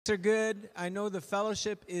Are good. I know the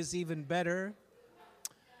fellowship is even better.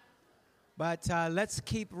 But let's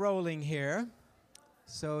keep rolling here.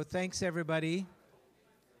 So thanks, everybody.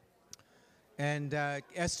 And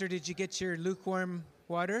Esther, did you get your lukewarm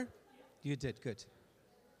water? You did. Good.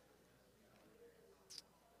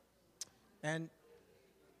 And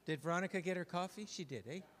did Veronica get her coffee? She did,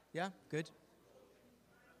 eh? Yeah? Good.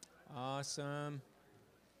 Awesome.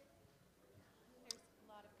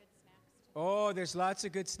 Oh, there's lots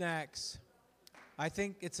of good snacks. I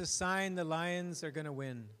think it's a sign the Lions are going to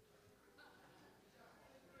win.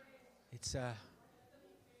 It's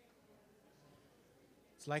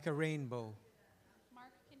like a rainbow.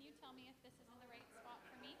 Mark, can you tell me if this is in the right spot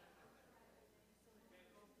for me?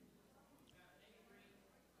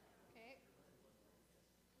 Okay.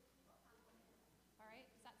 All right.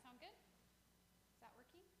 Does that sound good? Is that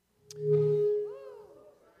working? Woo!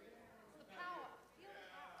 It's the power.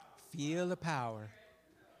 Feel the power.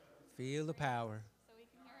 Feel the power. Feel the power. So we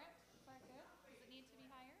can hear it? Is that good? Does it need to be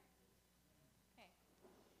higher? Okay.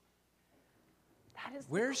 That is.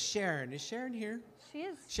 Where's Sharon? Is Sharon here? She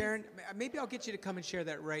is. Sharon, maybe I'll get you to come and share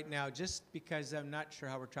that right now, just because I'm not sure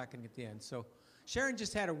how we're tracking at the end. So Sharon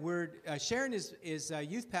just had a word. Sharon is a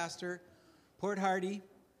youth pastor, Port Hardy,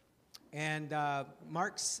 and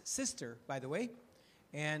Mark's sister, by the way.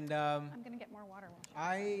 And I'm going to get more water.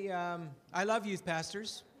 I love youth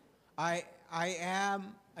pastors. I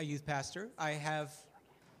am a youth pastor. I have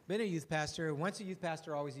been a youth pastor. Once a youth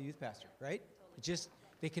pastor, always a youth pastor, right?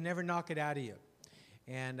 They can never knock it out of you.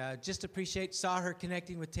 And just saw her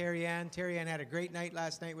connecting with Terry Ann. Terry Ann had a great night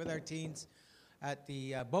last night with our teens at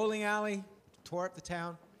the bowling alley, tore up the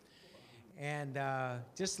town. And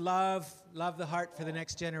just love the heart for the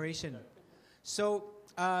next generation. So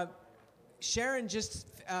Sharon just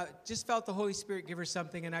felt the Holy Spirit give her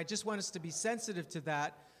something, and I just want us to be sensitive to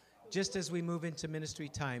that just as we move into ministry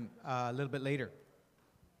time a little bit later.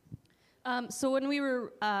 So when we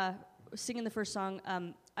were singing the first song,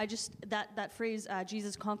 I just that phrase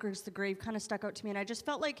 "Jesus conquers the grave" kind of stuck out to me, and I just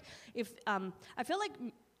felt like I feel like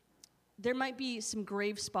there might be some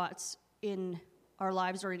grave spots in our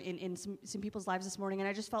lives or in some people's lives this morning, and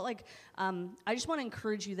I just felt like I just want to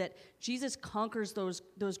encourage you that Jesus conquers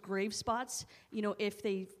those grave spots. You know, if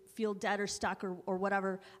they feel dead or stuck or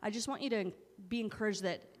whatever, I just want you to be encouraged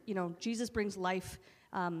that Jesus brings life.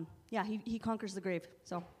 He conquers the grave.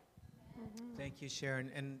 So. Thank you,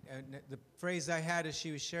 Sharon. And the phrase I had as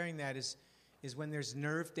she was sharing that is when there's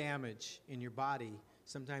nerve damage in your body,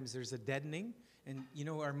 sometimes there's a deadening. And,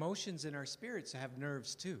 our emotions and our spirits have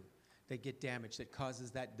nerves, too, that get damaged, that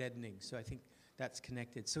causes that deadening. So I think that's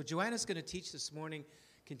connected. So Joanna's going to teach this morning,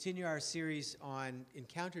 continue our series on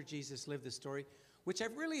Encounter Jesus, Live the Story, which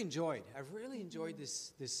I've really enjoyed. I've really enjoyed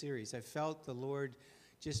this series. I felt the Lord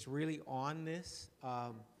just really on this.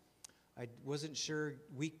 I wasn't sure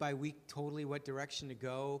week by week totally what direction to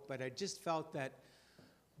go, but I just felt that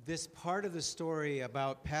this part of the story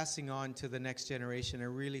about passing on to the next generation, I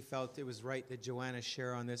really felt it was right that Joanna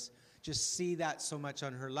share on this. Just see that so much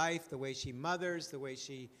on her life, the way she mothers, the way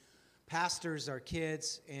she pastors our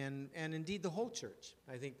kids, and indeed the whole church.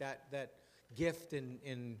 I think that gift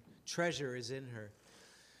and treasure is in her.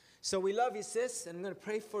 So we love you, sis, and I'm going to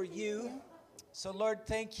pray for you. So Lord,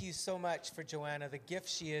 thank you so much for Joanna, the gift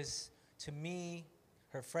she is to me,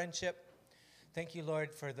 her friendship. Thank you,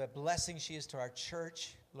 Lord, for the blessing she is to our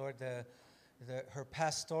church. Lord, her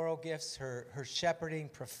pastoral gifts, her shepherding,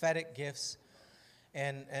 prophetic gifts,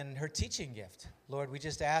 and her teaching gift. Lord, we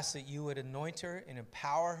just ask that you would anoint her and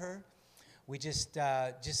empower her. We just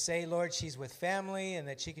say, Lord, she's with family and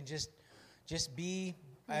that she can just be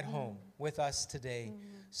at home with us today.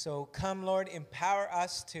 So come, Lord, empower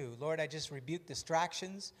us too. Lord, I just rebuke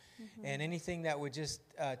distractions and anything that would just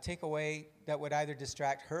take away, that would either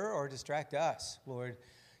distract her or distract us, Lord,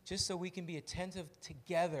 just so we can be attentive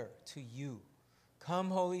together to you. Come,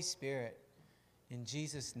 Holy Spirit. In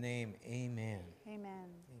Jesus' name, amen. Amen. Amen.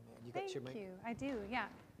 You got your mic? Thank you. I do, yeah.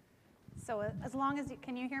 So as long as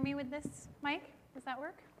can you hear me with this mic? Does that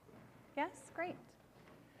work? Yes? Great.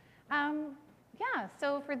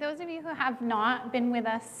 So for those of you who have not been with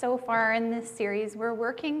us so far in this series, we're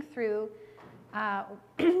working through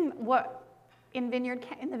what in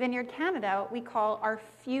the Vineyard Canada we call our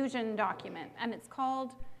fusion document. And it's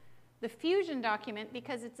called the fusion document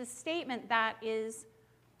because it's a statement that is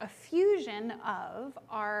a fusion of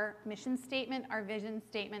our mission statement, our vision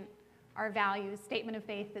statement, our values, statement of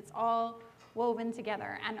faith. It's all woven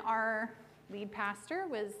together. And our lead pastor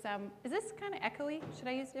was, is this kind of echoey? Should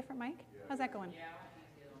I use a different mic? How's that going?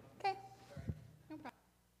 Yeah. Okay. No problem.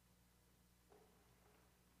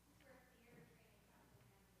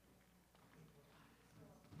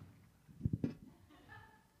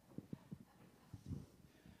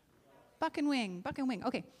 Buck and wing.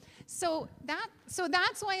 Okay. So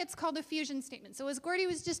that's why it's called a fusion statement. So as Gordy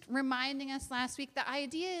was just reminding us last week, the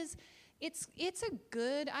idea is it's a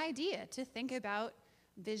good idea to think about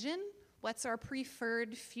vision. What's our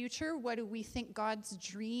preferred future? What do we think God's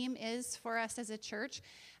dream is for us as a church?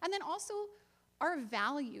 And then also our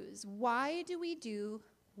values. Why do we do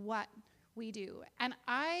what we do? And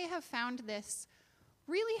I have found this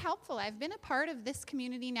really helpful. I've been a part of this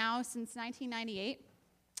community now since 1998,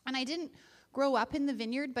 and I didn't grow up in the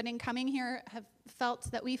Vineyard, but in coming here have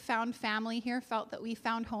felt that we found family here, felt that we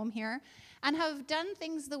found home here, and have done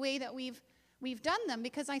things the way that we've done them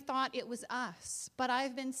because I thought it was us. But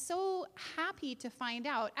I've been so happy to find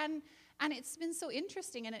out, and it's been so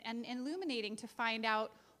interesting and illuminating to find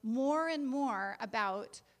out more and more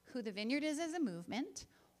about who the Vineyard is as a movement,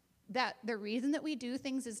 that the reason that we do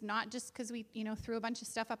things is not just because we, threw a bunch of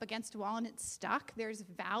stuff up against a wall and it's stuck. There's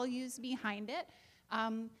values behind it.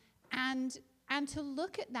 And to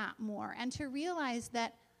look at that more and to realize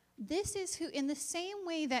that this is who, in the same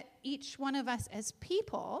way that each one of us as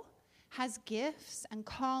people has gifts and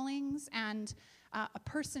callings and a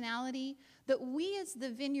personality, that we as the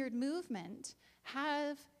Vineyard movement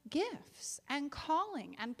have gifts and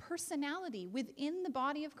calling and personality within the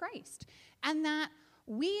body of Christ. And that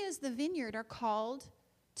we as the Vineyard are called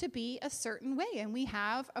to be a certain way, and we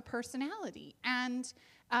have a personality. And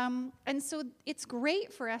so it's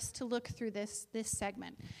great for us to look through this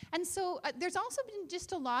segment. And so there's also been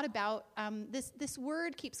just a lot about this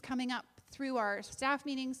word keeps coming up through our staff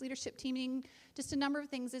meetings, leadership team meeting, just a number of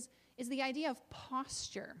things, is the idea of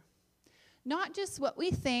posture. Not just what we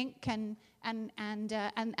think and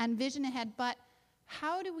vision ahead, but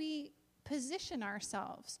how do we position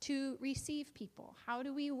ourselves to receive people? How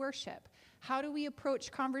do we worship? How do we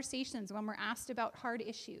approach conversations when we're asked about hard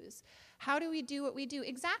issues? How do we do what we do?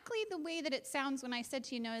 Exactly the way that it sounds when I said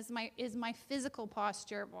to you, is my physical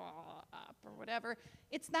posture up or whatever.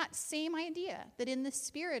 It's that same idea, that in the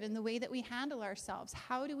spirit and the way that we handle ourselves,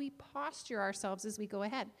 how do we posture ourselves as we go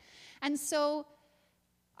ahead? And so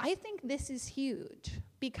I think this is huge,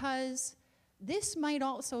 because this might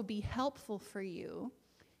also be helpful for you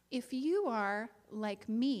if you are like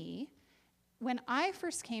me. When I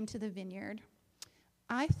first came to the Vineyard,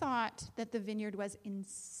 I thought that the Vineyard was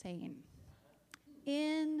insane.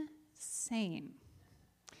 Insane.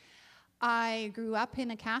 I grew up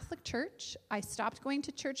in a Catholic church. I stopped going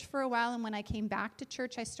to church for a while, and when I came back to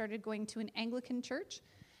church, I started going to an Anglican church.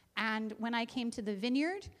 And when I came to the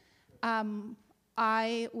Vineyard,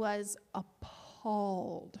 I was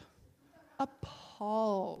appalled.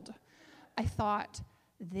 Appalled. I thought,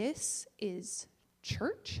 this is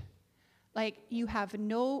church? Like, you have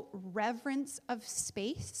no reverence of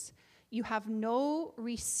space. You have no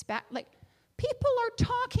respect. Like, people are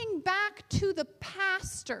talking back to the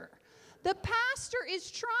pastor. The pastor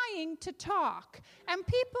is trying to talk, and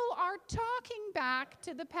people are talking back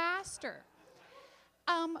to the pastor.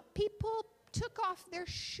 People took off their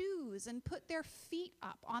shoes and put their feet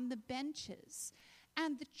up on the benches,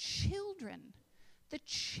 and the children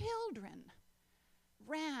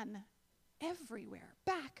ran everywhere,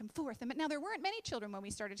 back and forth. And now, there weren't many children when we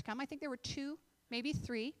started to come. I think there were 2, maybe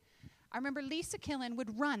 3. I remember Lisa Killen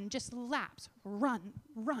would run, just laps, run,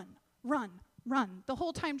 the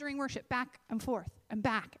whole time during worship, back and forth, and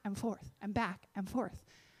back and forth, and back and forth.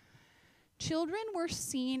 Children were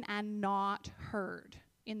seen and not heard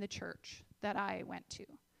in the church that I went to.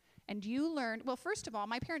 And you learned, well, first of all,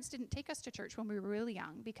 my parents didn't take us to church when we were really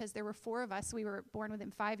young, because there were 4 of us. We were born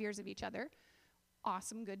within 5 years of each other.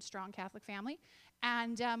 Awesome, good, strong Catholic family.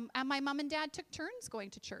 And my mom and dad took turns going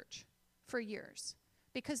to church for years,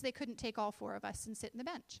 because they couldn't take all 4 of us and sit in the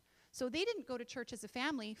bench. So they didn't go to church as a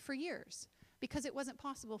family for years, because it wasn't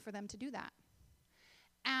possible for them to do that.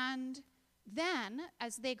 And then,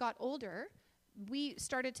 as they got older, we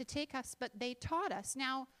started to take us, but they taught us.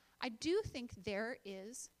 Now, I do think there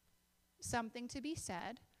is something to be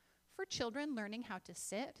said for children learning how to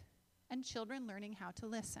sit and children learning how to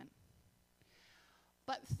listen.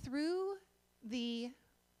 But through the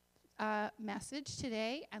message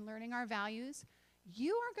today and learning our values,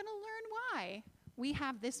 you are going to learn why we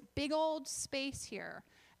have this big old space here,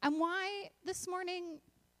 and why this morning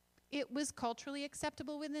it was culturally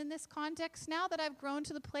acceptable within this context. Now that I've grown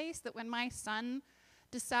to the place that when my son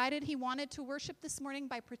decided he wanted to worship this morning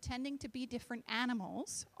by pretending to be different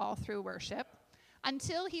animals all through worship,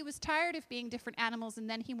 until he was tired of being different animals, and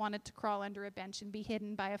then he wanted to crawl under a bench and be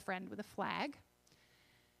hidden by a friend with a flag.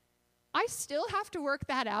 I still have to work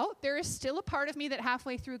that out. There is still a part of me that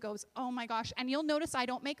halfway through goes, oh my gosh. And you'll notice I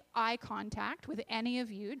don't make eye contact with any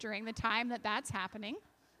of you during the time that that's happening.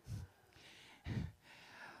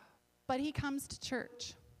 but he comes to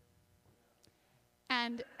church.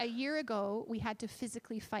 And a year ago, we had to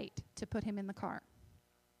physically fight to put him in the car.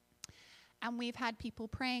 And we've had people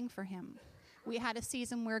praying for him. We had a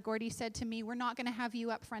season where Gordy said to me, we're not going to have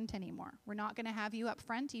you up front anymore. We're not going to have you up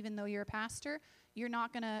front, even though you're a pastor. You're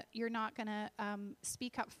not going to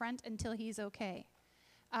speak up front until he's okay.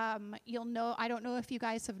 You'll know, I don't know if you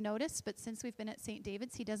guys have noticed, but since we've been at St.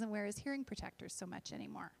 David's, he doesn't wear his hearing protectors so much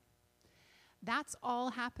anymore. That's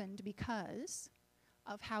all happened because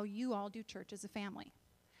of how you all do church as a family.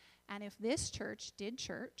 And if this church did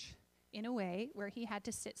church in a way where he had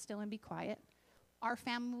to sit still and be quiet, our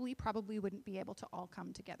family probably wouldn't be able to all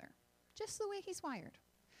come together, just the way he's wired.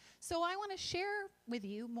 So I want to share with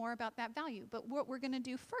you more about that value. But what we're going to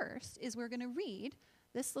do first is we're going to read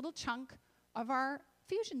this little chunk of our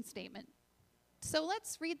fusion statement. So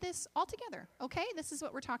let's read this all together, okay? This is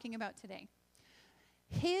what we're talking about today.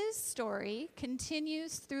 His story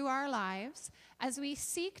continues through our lives as we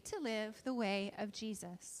seek to live the way of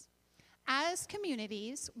Jesus. As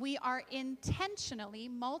communities, we are intentionally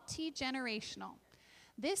multi-generational.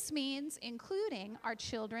 This means including our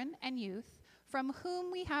children and youth, from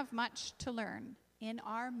whom we have much to learn, in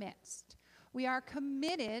our midst. We are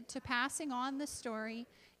committed to passing on the story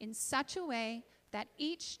in such a way that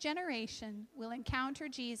each generation will encounter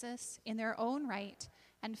Jesus in their own right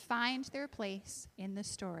and find their place in the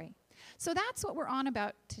story. So that's what we're on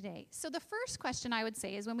about today. So the first question I would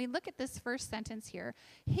say is when we look at this first sentence here,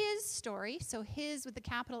 his story, so his with the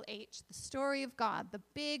capital H, the story of God, the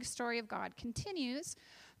big story of God, continues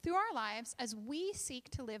through our lives as we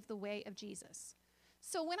seek to live the way of Jesus.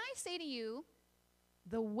 So when I say to you,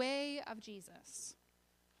 the way of Jesus,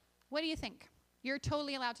 what do you think? You're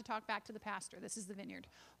totally allowed to talk back to the pastor. This is the Vineyard.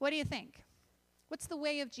 What do you think? What's the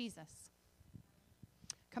way of Jesus?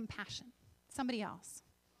 Compassion. Somebody else.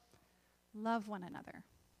 Love one another.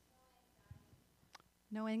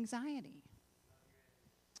 No anxiety.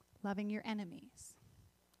 Loving your enemies.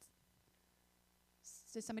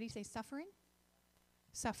 Did somebody say suffering?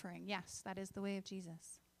 Suffering, yes, that is the way of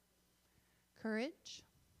Jesus. Courage.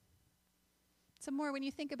 Some more when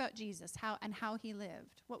you think about Jesus, how he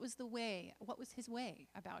lived. What was the way? What was his way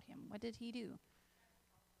about him? What did he do?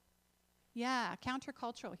 Yeah,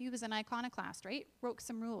 countercultural. He was an iconoclast, right? Broke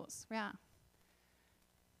some rules. Yeah.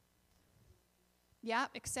 Yeah,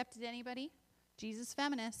 accepted anybody. Jesus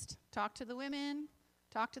feminist. Talked to the women.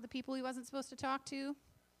 Talked to the people he wasn't supposed to talk to.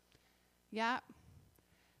 Yeah.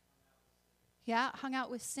 Yeah, hung out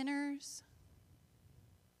with sinners.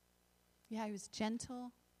 Yeah, he was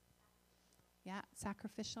gentle. Yeah,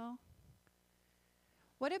 sacrificial.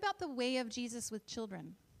 What about the way of Jesus with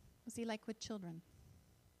children? Was he like with children?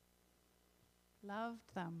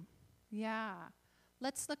 Loved them. Yeah.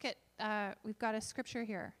 Let's look at, we've got a scripture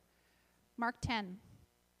here. Mark 10.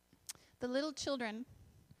 The little children,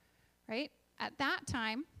 right? At that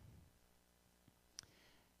time,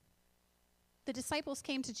 the disciples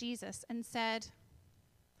came to Jesus and said,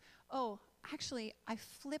 oh, actually, I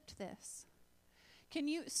flipped this. Can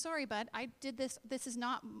you, sorry, bud, I did this. This is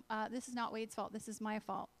not Wade's fault. This is my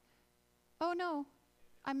fault. Oh, no,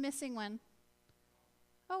 I'm missing one.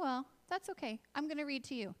 Oh, well, that's okay. I'm going to read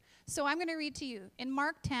to you. So I'm going to read to you. In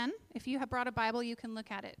Mark 10, if you have brought a Bible, you can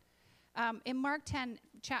look at it. In Mark 10,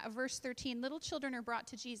 verse 13, little children are brought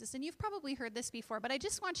to Jesus. And you've probably heard this before, but I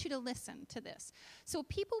just want you to listen to this. So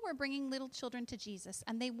people were bringing little children to Jesus,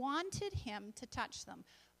 and they wanted him to touch them.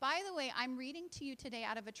 By the way, I'm reading to you today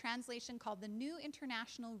out of a translation called the New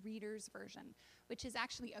International Reader's Version, which is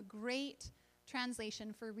actually a great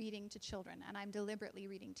translation for reading to children. And I'm deliberately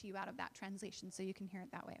reading to you out of that translation so you can hear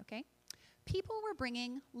it that way, okay? People were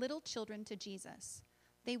bringing little children to Jesus.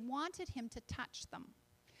 They wanted him to touch them.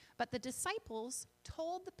 But the disciples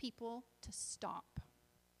told the people to stop.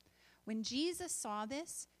 When Jesus saw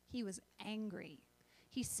this, he was angry.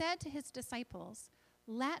 He said to his disciples,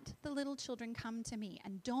 let the little children come to me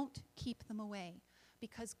and don't keep them away,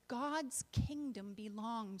 because God's kingdom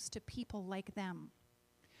belongs to people like them.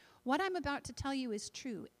 What I'm about to tell you is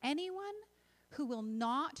true. Anyone who will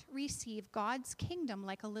not receive God's kingdom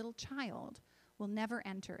like a little child will never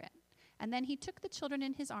enter it. And then he took the children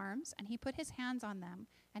in his arms, and he put his hands on them,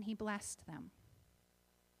 and he blessed them.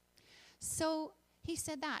 So he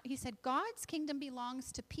said that. He said, God's kingdom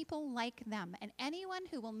belongs to people like them, and anyone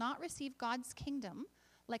who will not receive God's kingdom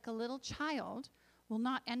like a little child will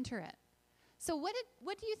not enter it. So what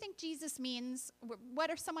do you think Jesus means? What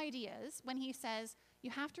are some ideas when he says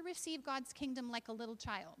you have to receive God's kingdom like a little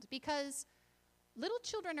child? Because little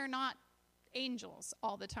children are not angels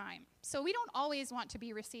all the time. So we don't always want to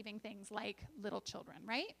be receiving things like little children,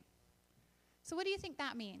 right? So what do you think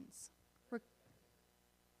that means?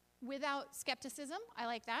 without skepticism. I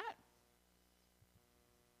like that.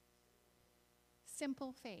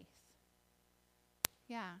 Simple faith.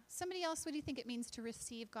 Yeah. Somebody else, what do you think it means to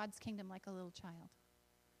receive God's kingdom like a little child?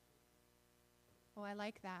 Oh, I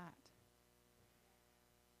like that.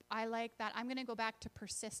 I like that. I'm going to go back to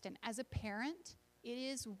persistent. As a parent, it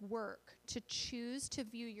is work to choose to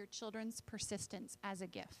view your children's persistence as a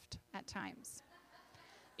gift at times.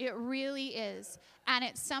 It really is. And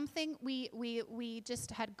it's something we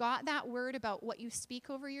just had got that word about what you speak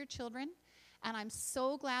over your children. And I'm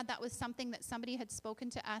so glad that was something that somebody had spoken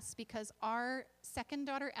to us, because our second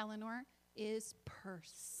daughter, Eleanor, is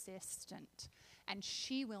persistent. And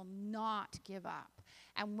she will not give up.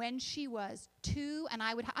 And when she was 2, and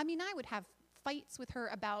I would have fights with her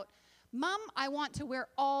about, Mom, I want to wear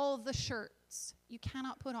all the shirts. You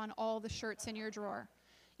cannot put on all the shirts in your drawer.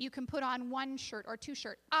 You can put on 1 shirt or 2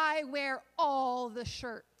 shirts. I wear all the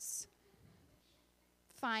shirts.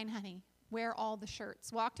 Fine, honey. Wear all the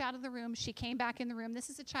shirts. Walked out of the room. She came back in the room. This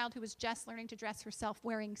is a child who was just learning to dress herself,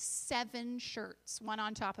 wearing 7 shirts, one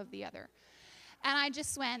on top of the other. And I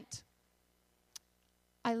just went,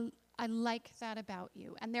 I like that about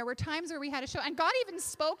you. And there were times where we had a show, and God even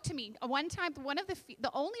spoke to me. One time,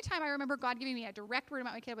 the only time I remember God giving me a direct word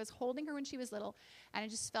about my kid, I was holding her when she was little, and I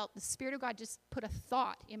just felt the Spirit of God just put a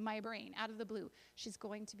thought in my brain out of the blue. She's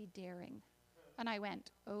going to be daring. And I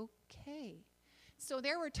went, okay. So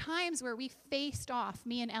there were times where we faced off,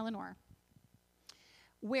 me and Eleanor,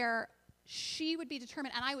 where she would be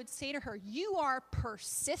determined, and I would say to her, you are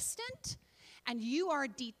persistent, and you are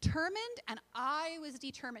determined, and I was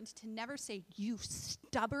determined to never say, you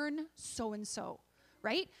stubborn so-and-so,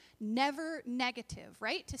 right? Never negative,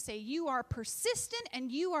 right? To say, you are persistent,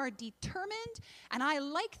 and you are determined, and I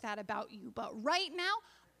like that about you, but right now,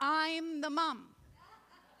 I'm the mom.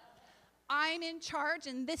 I'm in charge,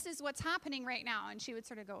 and this is what's happening right now. And she would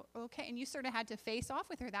sort of go, okay. And you sort of had to face off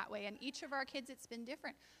with her that way. And each of our kids, it's been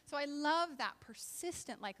different. So I love that,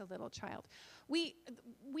 persistent like a little child. We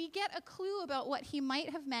get a clue about what he might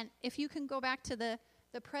have meant. If you can go back to the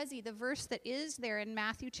verse that is there in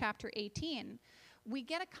Matthew chapter 18, we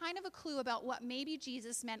get a kind of a clue about what maybe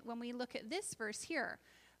Jesus meant when we look at this verse here,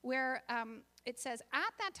 where it says,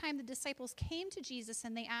 at that time the disciples came to Jesus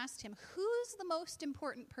and they asked him, who's the most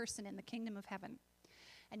important person in the kingdom of heaven?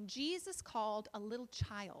 And Jesus called a little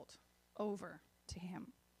child over to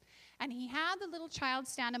him. And he had the little child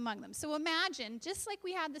stand among them. So imagine, just like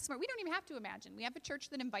we had this morning, we don't even have to imagine. We have a church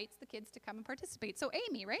that invites the kids to come and participate. So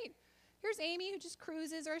Amy, right? Here's Amy who just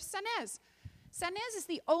cruises, or Sanez. Sanez is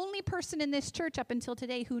the only person in this church up until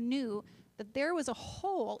today who knew that there was a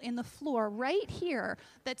hole in the floor right here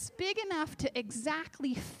that's big enough to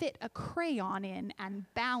exactly fit a crayon in and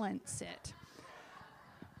balance it.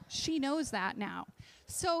 She knows that now.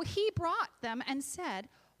 So he brought them and said,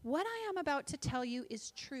 what I am about to tell you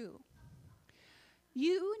is true.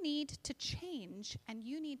 You need to change, and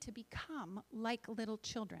you need to become like little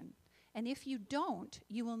children. And if you don't,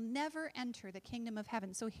 you will never enter the kingdom of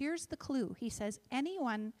heaven. So here's the clue. He says,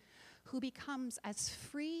 anyone who becomes as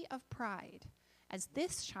free of pride as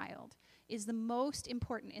this child is the most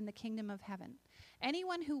important in the kingdom of heaven.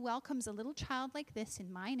 Anyone who welcomes a little child like this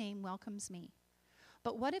in my name welcomes me.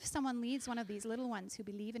 But what if someone leads one of these little ones who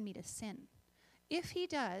believe in me to sin? If he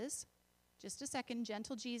does, just a second,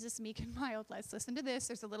 gentle Jesus, meek and mild, let's listen to this.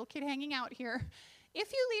 There's a little kid hanging out here.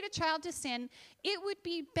 If you lead a child to sin, it would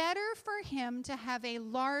be better for him to have a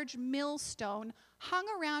large millstone hung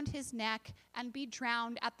around his neck and be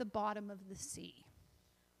drowned at the bottom of the sea.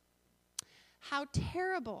 How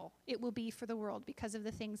terrible it will be for the world because of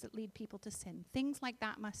the things that lead people to sin. Things like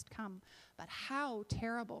that must come. But how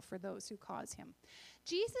terrible for those who cause him.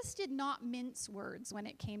 Jesus did not mince words when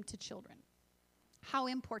it came to children. How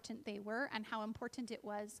important they were and how important it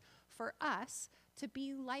was for us to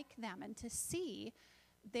be like them and to see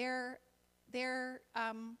their lack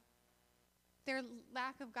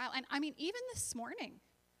of guile. And I mean, even this morning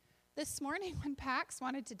when Pax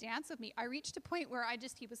wanted to dance with me, I reached a point where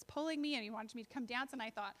he was pulling me and he wanted me to come dance, and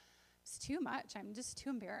I thought, it's too much. I'm just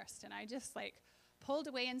too embarrassed. And I just pulled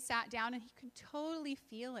away and sat down, and he could totally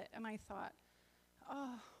feel it. And I thought,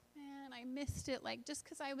 oh, man, I missed it, just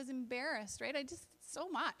because I was embarrassed, right? It's so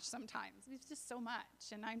much sometimes. It's just so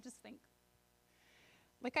much. And I'm just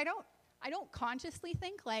I don't consciously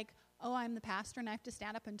think oh, I'm the pastor and I have to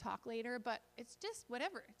stand up and talk later, but it's just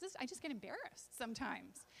whatever. I just get embarrassed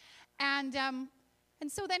sometimes. And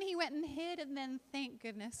so then he went and hid, and then thank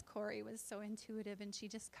goodness Corey was so intuitive and she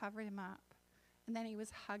just covered him up. And then he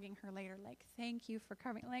was hugging her later, thank you for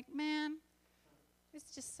covering. Man,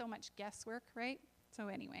 it's just so much guesswork, right? So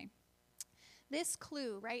anyway, this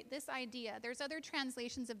clue, right, this idea, there's other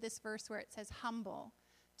translations of this verse where it says humble,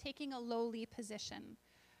 taking a lowly position.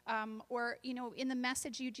 Or, in the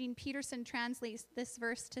Message, Eugene Peterson translates this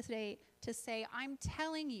verse today to say, I'm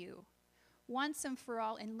telling you, once and for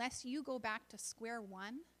all, unless you go back to square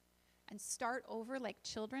one and start over like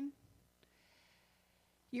children,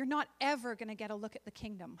 you're not ever going to get a look at the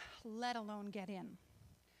kingdom, let alone get in.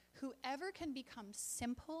 Whoever can become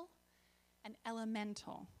simple and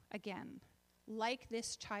elemental again, like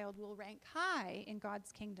this child, will rank high in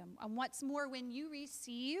God's kingdom. And what's more, when you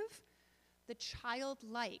receive the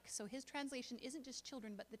childlike, so his translation isn't just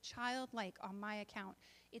children, but the childlike on my account,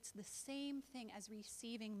 it's the same thing as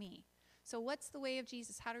receiving me. So what's the way of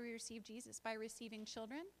Jesus? How do we receive Jesus? By receiving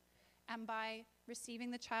children and by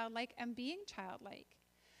receiving the childlike and being childlike.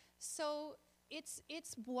 So it's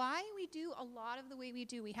why we do a lot of the way we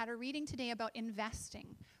do. We had a reading today about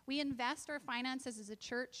investing. We invest our finances as a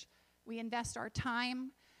church. We invest our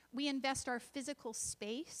time. We invest our physical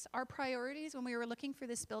space. Our priorities when we were looking for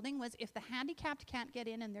this building was if the handicapped can't get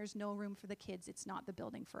in and there's no room for the kids, it's not the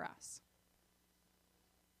building for us.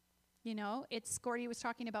 Gordy was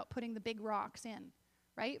talking about putting the big rocks in,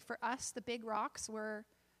 right? For us, the big rocks were,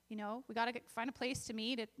 we got to find a place to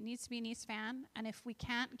meet. It needs to be in East Van. And if we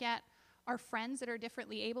can't get our friends that are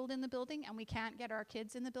differently abled in the building and we can't get our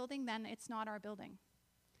kids in the building, then it's not our building.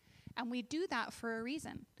 And we do that for a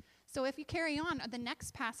reason. So if you carry on, the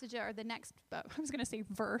next passage, or the next, I was going to say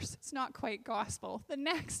verse, it's not quite gospel. The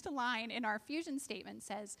next line in our fusion statement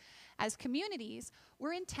says, as communities,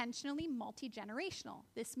 we're intentionally multi-generational.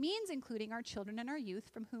 This means including our children and our youth,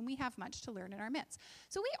 from whom we have much to learn in our midst.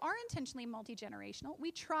 So we are intentionally multi-generational.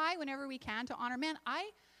 We try whenever we can to honor men.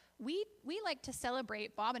 We like to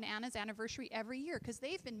celebrate Bob and Anna's anniversary every year because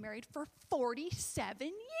they've been married for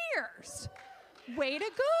 47 years. Way to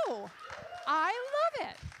go. I love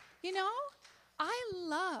it. I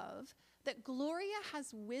love that Gloria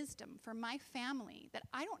has wisdom for my family that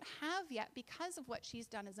I don't have yet because of what she's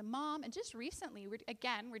done as a mom. And just recently, we're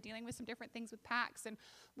dealing with some different things with PACS, and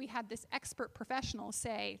we had this expert professional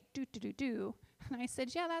say, do. And I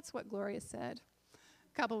said, yeah, that's what Gloria said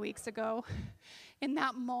a couple weeks ago. In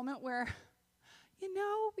that moment where,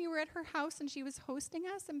 we were at her house and she was hosting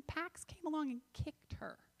us, and PACS came along and kicked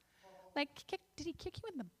her. Did he kick you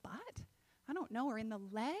in the butt? I don't know, or in the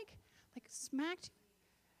leg? Smacked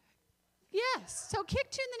you? Yes. So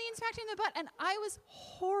kicked you in the knee and smacked you in the butt. And I was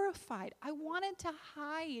horrified. I wanted to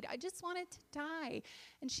hide. I just wanted to die.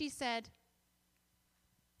 And she said,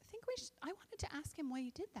 I wanted to ask him why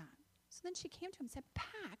you did that. So then she came to him and said,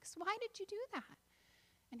 PACS, why did you do that?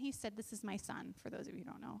 And he said, this is my son, for those of you who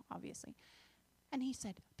don't know, obviously. And he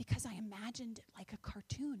said, because I imagined it like a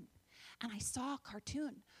cartoon. And I saw a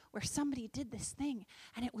cartoon where somebody did this thing,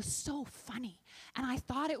 and it was so funny. And I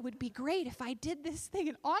thought it would be great if I did this thing.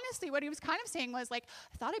 And honestly, what he was kind of saying was I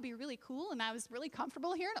thought it'd be really cool, and I was really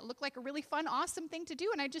comfortable here, and it looked like a really fun, awesome thing to do.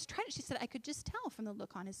 And I just tried it. She said, I could just tell from the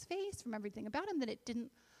look on his face, from everything about him, that it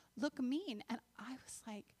didn't look mean. And I was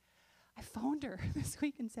like, I phoned her this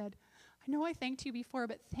week and said, I know I thanked you before,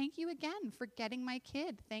 but thank you again for getting my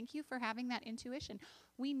kid. Thank you for having that intuition.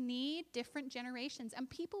 We need different generations and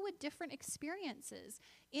people with different experiences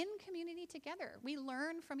in community together. We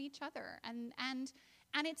learn from each other, and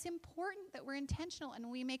it's important that we're intentional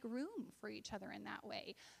and we make room for each other in that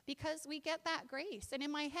way because we get that grace. And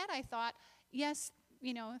in my head, I thought, yes,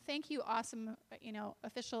 thank you, awesome,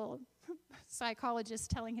 official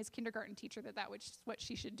psychologist telling his kindergarten teacher that was what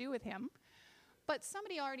she should do with him. But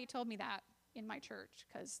somebody already told me that in my church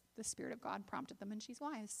because the Spirit of God prompted them, and she's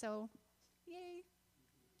wise. So, yay.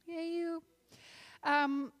 Yay, you.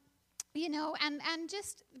 And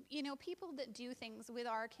just, people that do things with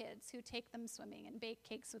our kids, who take them swimming and bake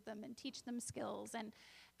cakes with them and teach them skills. And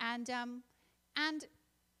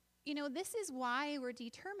this is why we're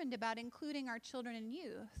determined about including our children and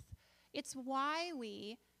youth. It's why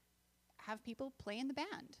we have people play in the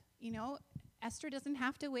band. Esther doesn't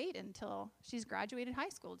have to wait until she's graduated high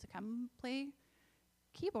school to come play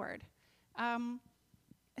keyboard.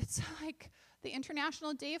 It's like the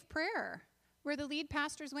International Day of Prayer, where the lead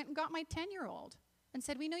pastors went and got my 10-year-old and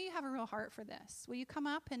said, we know you have a real heart for this. Will you come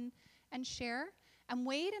up and share? And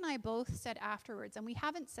Wade and I both said afterwards, and we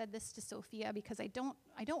haven't said this to Sophia because I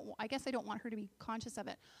guess I don't want her to be conscious of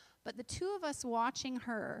it, but the two of us watching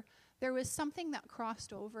her, there was something that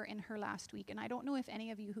crossed over in her last week, and I don't know if any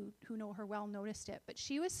of you who know her well noticed it, but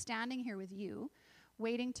she was standing here with you,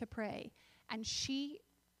 waiting to pray, and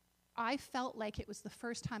I felt like it was the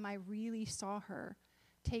first time I really saw her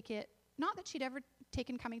take it, not that she'd ever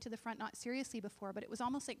taken coming to the front not seriously before, but it was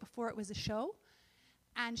almost like before it was a show,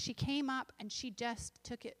 and she came up and she just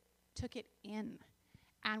took it took it in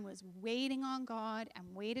and was waiting on God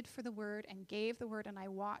and waited for the word and gave the word. And I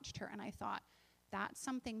watched her and I thought, that's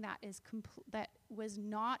something that is that was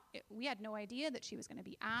not, we had no idea that she was going to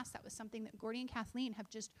be asked. That was something that Gordy and Kathleen have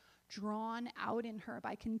just drawn out in her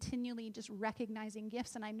by continually just recognizing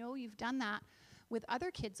gifts. And I know you've done that with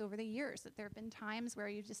other kids over the years, that there have been times where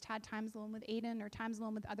you've just had times alone with Aiden or times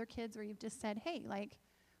alone with other kids where you've just said, hey, like,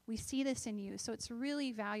 we see this in you. So it's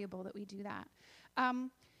really valuable that we do that.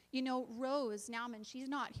 You know, Rose Nauman, she's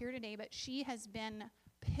not here today, but she has been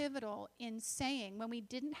pivotal in saying, when we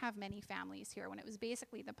didn't have many families here, when it was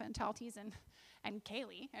basically the Pentalties and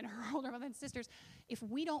Kaylee and her older mother and sisters, if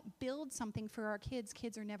we don't build something for our kids,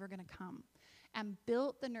 kids are never going to come. And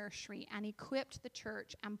built the nursery and equipped the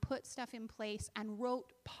church and put stuff in place and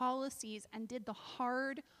wrote policies and did the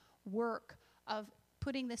hard work of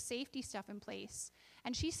putting the safety stuff in place.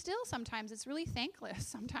 And she still sometimes, it's really thankless.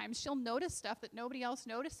 Sometimes she'll notice stuff that nobody else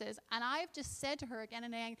notices. And I've just said to her again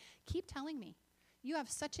and again, keep telling me. You have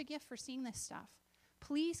such a gift for seeing this stuff.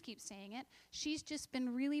 Please keep saying it. She's just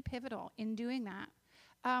been really pivotal in doing that.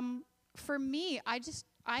 For me,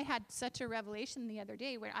 I had such a revelation the other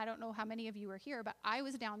day where I don't know how many of you were here, but I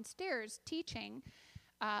was downstairs teaching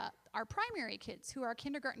our primary kids who are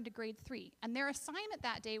kindergarten to grade 3. And their assignment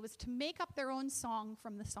that day was to make up their own song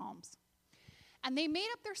from the Psalms. And they made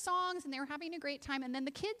up their songs and they were having a great time. And then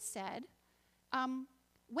the kids said, when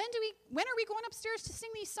are we going upstairs to sing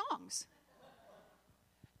these songs?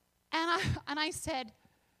 And I said,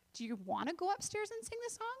 do you want to go upstairs and sing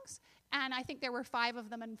the songs? And I think there were 5 of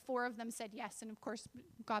them, and 4 of them said yes. And of course,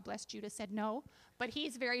 God bless Judah, said no. But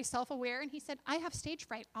he's very self-aware, and he said, I have stage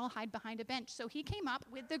fright. I'll hide behind a bench. So he came up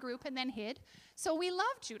with the group and then hid. So we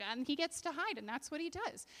love Judah, and he gets to hide, and that's what he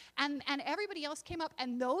does. And everybody else came up,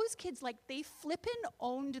 and those kids, like, they flippin'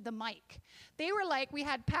 owned the mic. They were like, we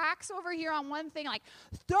had Pax over here on one thing, like,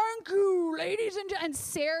 thank you, ladies and gentlemen. And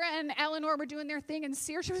Sarah and Eleanor were doing their thing, and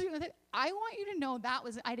Sarah was doing their thing. I want you to know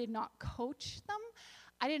I did not coach them.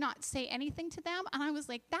 I did not say anything to them, and I was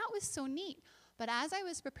like, that was so neat. But as I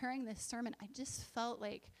was preparing this sermon, I just felt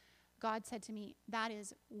like God said to me, that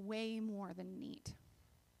is way more than neat.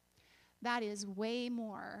 That is way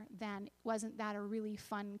more than, wasn't that a really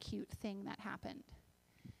fun, cute thing that happened?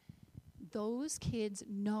 Those kids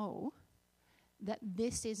know that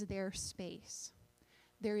this is their space.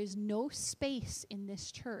 There is no space in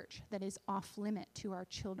this church that is off limit to our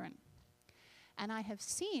children. And I have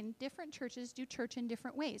seen different churches do church in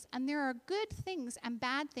different ways. And there are good things and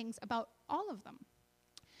bad things about all of them.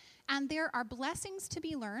 And there are blessings to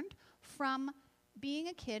be learned from being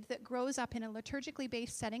a kid that grows up in a liturgically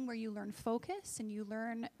based setting where you learn focus and you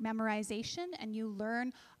learn memorization and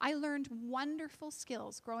I learned wonderful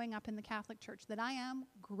skills growing up in the Catholic Church that I am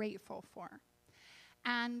grateful for.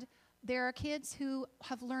 And there are kids who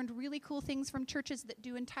have learned really cool things from churches that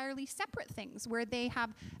do entirely separate things, where they have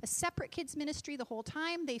a separate kids ministry the whole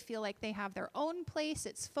time. They feel like they have their own place.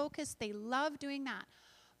 It's focused. They love doing that.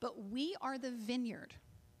 But we are the vineyard.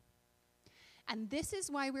 And this is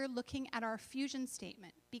why we're looking at our fusion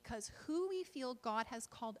statement, because who we feel God has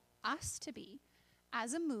called us to be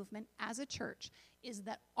as a movement, as a church, is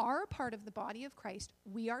that our part of the body of Christ,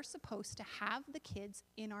 we are supposed to have the kids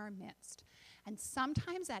in our midst. And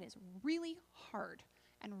sometimes that is really hard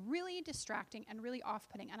and really distracting and really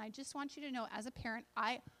off-putting. And I just want you to know, as a parent,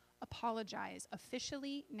 I apologize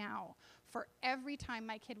officially now for every time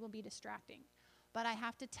my kid will be distracting. But I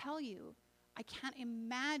have to tell you, I can't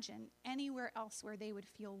imagine anywhere else where they would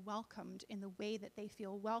feel welcomed in the way that they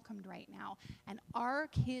feel welcomed right now. And our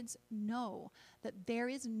kids know that there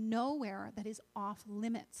is nowhere that is off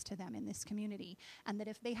limits to them in this community. And that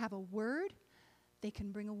if they have a word, they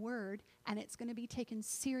can bring a word, and it's going to be taken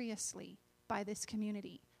seriously by this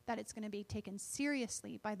community, that it's going to be taken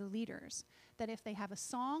seriously by the leaders, that if they have a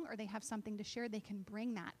song or they have something to share, they can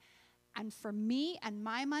bring that. And for me and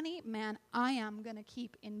my money, man, I am going to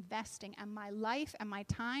keep investing, and my life and my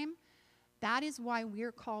time. That is why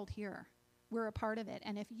we're called here. We're a part of it.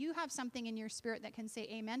 And if you have something in your spirit that can say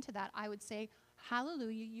amen to that, I would say,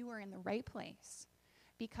 hallelujah, you are in the right place.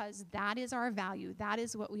 Because that is our value. That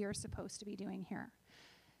is what we are supposed to be doing here.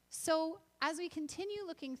 So as we continue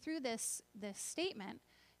looking through this statement,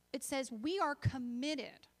 it says we are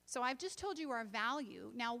committed. So I've just told you our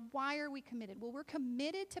value. Now, why are we committed? Well, we're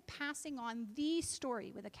committed to passing on the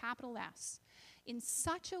story with a capital S in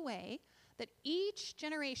such a way that each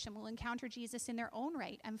generation will encounter Jesus in their own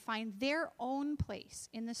right and find their own place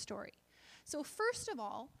in the story. So first of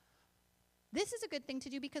all, this is a good thing to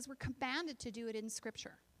do because we're commanded to do it in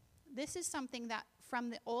Scripture. This is something that from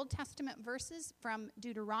the Old Testament verses, from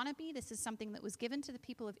Deuteronomy, this is something that was given to the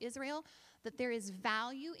people of Israel, that there is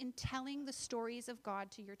value in telling the stories of God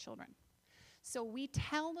to your children. So we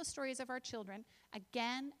tell the stories of our children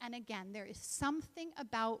again and again. There is something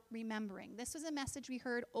about remembering. This was a message we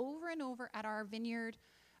heard over and over at our Vineyard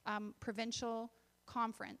provincial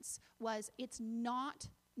conference, was it's not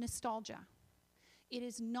nostalgia. It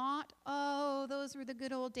is not, oh, those were the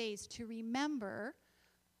good old days. To remember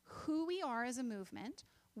who we are as a movement,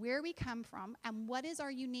 where we come from, and what is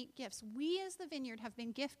our unique gifts. We as the Vineyard have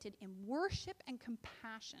been gifted in worship and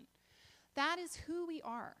compassion. That is who we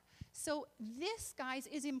are. So this, guys,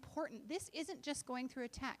 is important. This isn't just going through a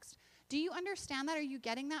text. Do you understand that? Are you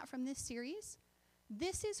getting that from this series?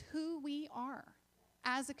 This is who we are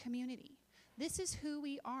as a community. This is who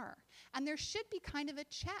we are. And there should be kind of a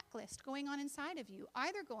checklist going on inside of you,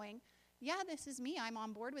 either going, yeah, this is me, I'm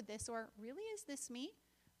on board with this, or really, is this me?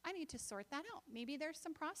 I need to sort that out. Maybe there's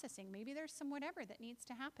some processing. Maybe there's some whatever that needs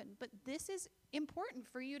to happen. But this is important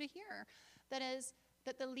for you to hear,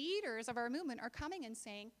 that the leaders of our movement are coming and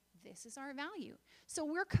saying, this is our value. So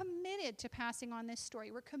we're committed to passing on this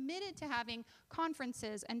story. We're committed to having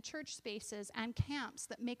conferences and church spaces and camps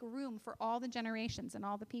that make room for all the generations and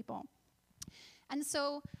all the people. And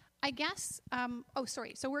so I guess,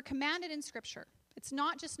 so we're commanded in Scripture. It's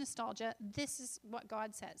not just nostalgia. This is what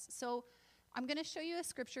God says. So I'm going to show you a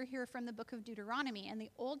scripture here from the book of Deuteronomy in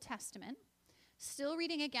the Old Testament, still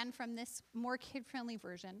reading again from this more kid-friendly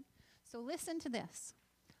version. So listen to this.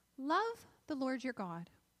 Love the Lord your God.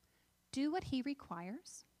 Do what he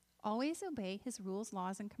requires. Always obey his rules,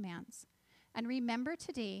 laws, and commands. And remember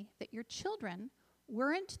today that your children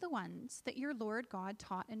weren't the ones that your Lord God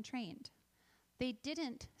taught and trained. They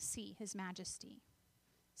didn't see his majesty.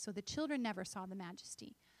 So the children never saw the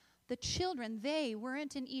majesty. The children, they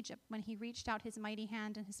weren't in Egypt when he reached out his mighty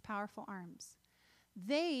hand and his powerful arms.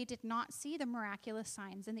 They did not see the miraculous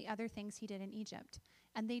signs and the other things he did in Egypt.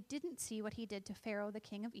 And they didn't see what he did to Pharaoh, the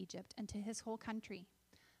king of Egypt, and to his whole country.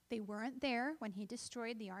 They weren't there when he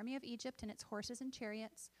destroyed the army of Egypt and its horses and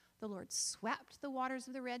chariots. The Lord swept the waters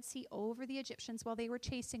of the Red Sea over the Egyptians while they were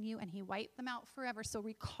chasing you, and he wiped them out forever. So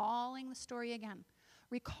recalling the story again,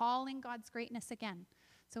 recalling God's greatness again.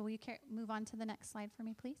 So will you move on to the next slide for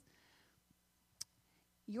me, please?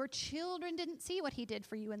 Your children didn't see what he did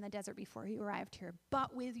for you in the desert before you arrived here,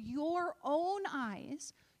 but with your own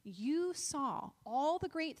eyes, you saw all the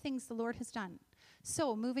great things the Lord has done.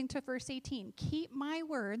 So moving to verse 18, keep my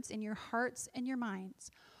words in your hearts and your minds.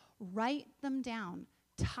 Write them down.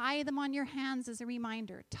 Tie them on your hands as a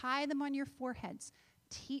reminder. Tie them on your foreheads.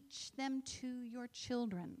 Teach them to your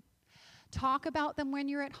children. Talk about them when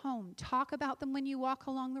you're at home. Talk about them when you walk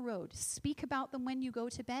along the road. Speak about them when you go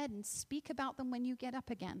to bed, and speak about them when you get up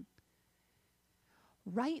again.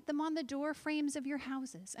 Write them on the door frames of your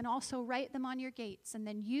houses, and also write them on your gates, and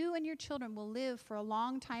then you and your children will live for a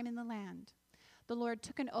long time in the land. The Lord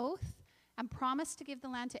took an oath and promised to give the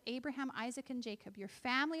land to Abraham, Isaac, and Jacob. Your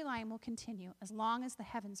family line will continue as long as the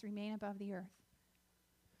heavens remain above the earth.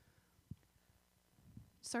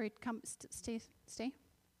 Sorry, stay.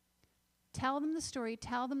 Tell them the story,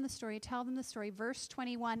 tell them the story, tell them the story. Verse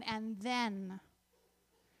 21, and then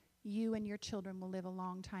you and your children will live a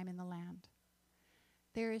long time in the land.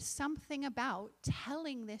 There is something about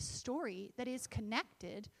telling this story that is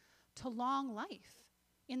connected to long life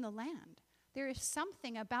in the land. There is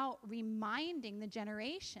something about reminding the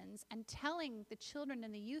generations and telling the children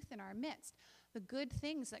and the youth in our midst the good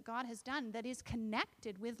things that God has done that is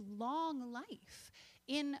connected with long life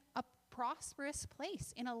in a prosperous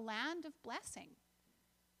place, in a land of blessing.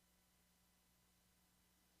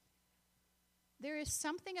 There is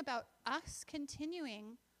something about us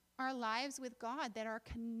continuing our lives with God that are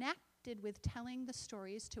connected with telling the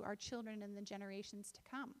stories to our children and the generations to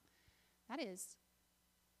come. That is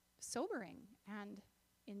sobering and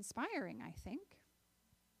inspiring, I think.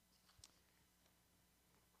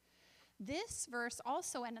 This verse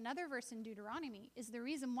also, and another verse in Deuteronomy, is the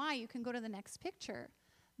reason why you can go to the next picture,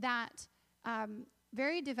 that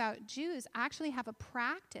very devout Jews actually have a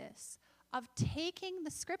practice of taking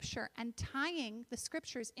the scripture and tying the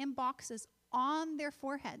scriptures in boxes on their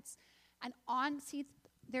foreheads and on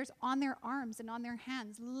their arms and on their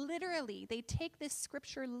hands. Literally, they take this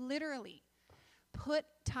scripture literally.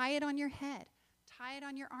 Tie it on your head, tie it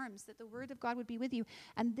on your arms, that the word of God would be with you.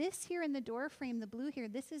 And this here in the door frame, the blue here,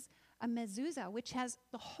 this is a mezuzah, which has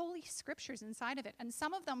the holy scriptures inside of it. And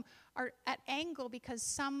some of them are at angle because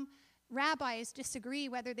some rabbis disagree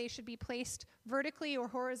whether they should be placed vertically or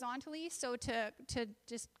horizontally. So to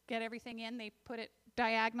just get everything in, they put it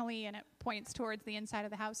diagonally and it points towards the inside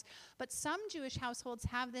of the house. But some Jewish households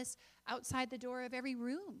have this outside the door of every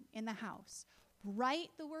room in the house. Write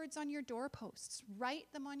the words on your doorposts.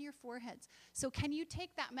 Write them on your foreheads. So can you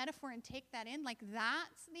take that metaphor and take that in? Like,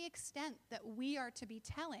 that's the extent that we are to be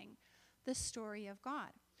telling the story of God.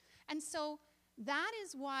 And so that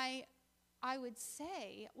is why I would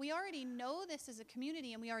say we already know this as a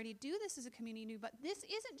community and we already do this as a community, but this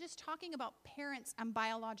isn't just talking about parents and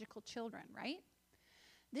biological children, right?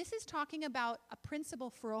 This is talking about a principle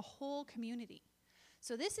for a whole community.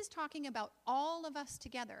 So this is talking about all of us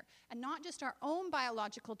together, and not just our own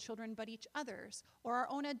biological children, but each other's, or our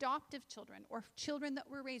own adoptive children, or children that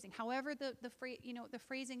we're raising, however the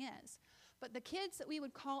phrasing is. But the kids that we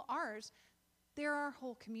would call ours, they're our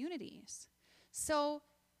whole communities. So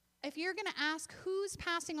if you're going to ask who's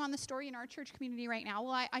passing on the story in our church community right now,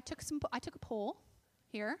 well, I took a poll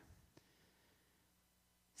here.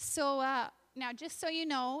 So now, just so you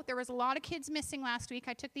know, there was a lot of kids missing last week.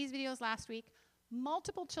 I took these videos last week.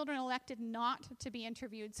 Multiple children elected not to be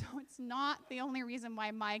interviewed, so it's not the only reason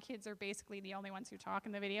why my kids are basically the only ones who talk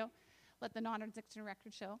in the video. Let the non-existent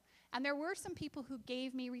record show. And there were some people who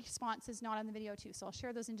gave me responses not on the video too, so I'll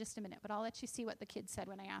share those in just a minute, but I'll let you see what the kids said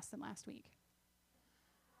when I asked them last week.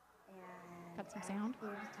 And Got some sound? I'm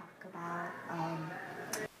here to talk about,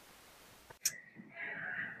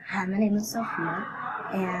 hi, my name is Sophia,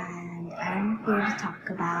 and I'm here to talk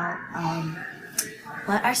about,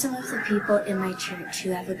 what are some of the people in my church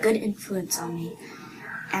who have a good influence on me,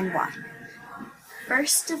 and why?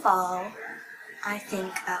 First of all, I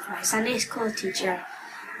think of my Sunday school teacher,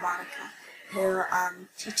 Monica, who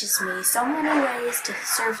teaches me so many ways to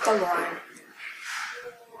serve the Lord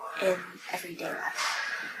in everyday life.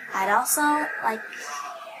 I also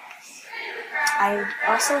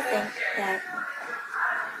think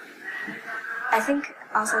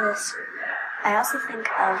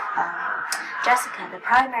of Jessica, the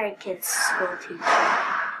primary kids school teacher,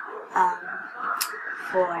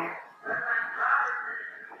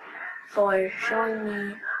 for showing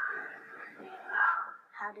me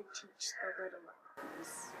how to teach the little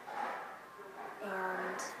ones.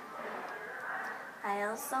 And I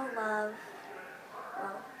also love,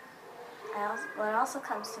 what also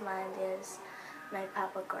comes to mind is my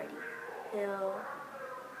Papa Gordy, who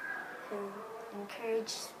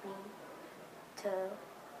encouraged me to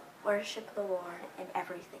worship the Lord in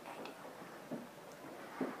everything I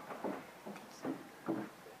do.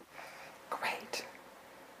 Great.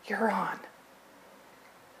 You're on.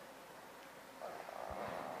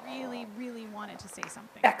 Really wanted to say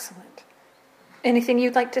something. Excellent. Anything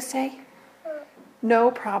you'd like to say?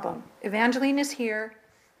 No problem. Evangeline is here,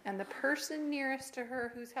 and the person nearest to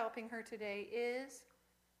her who's helping her today is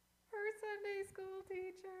her Sunday school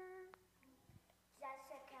teacher.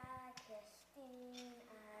 Jessica, Christine,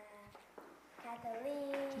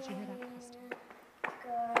 Kathleen, Did you hear that, Kristen?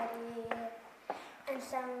 Gordy, and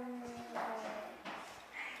some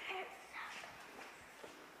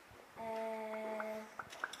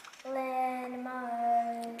Lynn,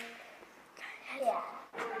 Mark. Yeah.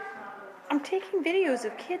 I'm taking videos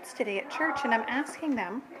of kids today at church, and I'm asking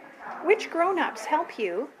them, which grown-ups help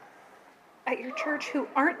you at your church who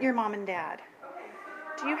aren't your mom and dad?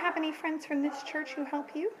 Do you have any friends from this church who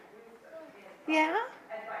help you? Yeah?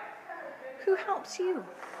 Who helps you?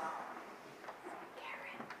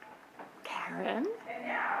 Karen.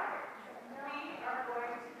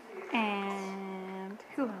 And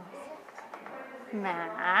who else?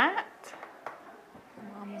 Matt.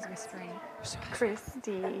 Mom was whispering.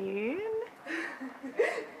 Christine.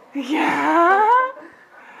 Yeah.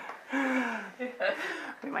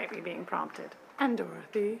 We might be being prompted. And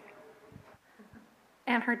Dorothy.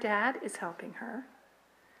 And her dad is helping her.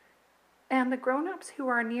 And the grown-ups who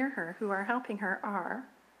are near her, who are helping her, are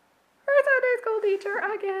her Sunday school teacher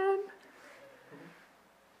again.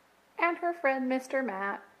 And her friend, Mr.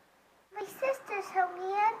 Matt. My sisters help me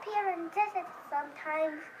and parents visit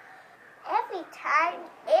sometimes. Every time,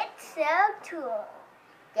 it's so cool.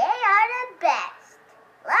 They are the best.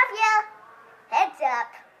 Love you. Heads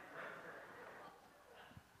up.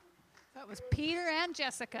 That was Peter and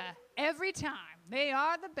Jessica. Every time. They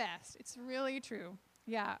are the best. It's really true.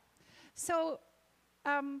 Yeah. So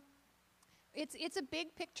it's a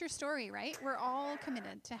big picture story, right? We're all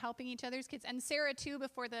committed to helping each other's kids. And Sarah, too,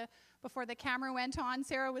 before the camera went on,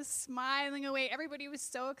 Sarah was smiling away. Everybody was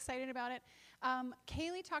so excited about it.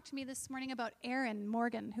 Kaylee talked to me this morning about Erin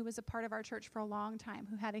Morgan, who was a part of our church for a long time,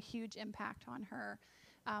 who had a huge impact on her.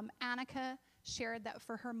 Annika shared that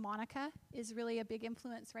for her, Monica is really a big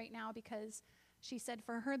influence right now because She said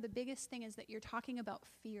for her, the biggest thing is that you're talking about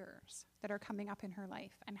fears that are coming up in her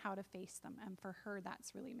life and how to face them. And for her,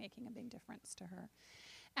 that's really making a big difference to her.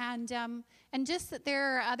 And just that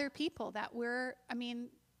there are other people that we're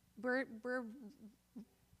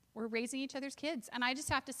raising each other's kids. And I just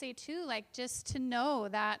have to say, too, like, just to know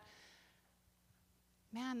that,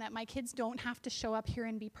 man, that my kids don't have to show up here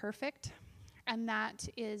and be perfect. And that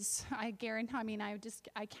is, I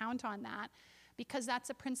count on that, because that's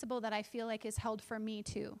a principle that I feel like is held for me,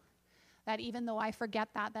 too. That even though I forget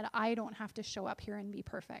that I don't have to show up here and be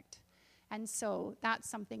perfect. And so that's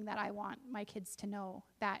something that I want my kids to know,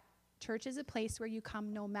 that church is a place where you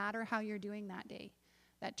come no matter how you're doing that day.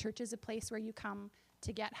 That church is a place where you come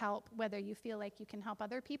to get help, whether you feel like you can help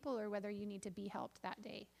other people or whether you need to be helped that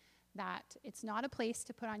day. That it's not a place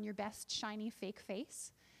to put on your best shiny fake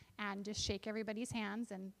face and just shake everybody's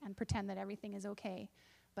hands and pretend that everything is okay,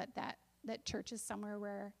 but that church is somewhere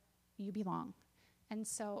where you belong. And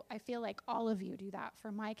so I feel like all of you do that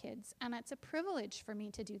for my kids, and it's a privilege for me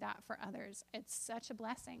to do that for others. It's such a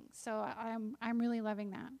blessing. So I'm really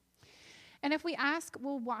loving that. And if we ask,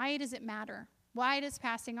 well, why does it matter? Why does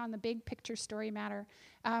passing on the big picture story matter?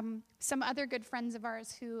 Some other good friends of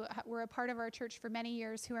ours who were a part of our church for many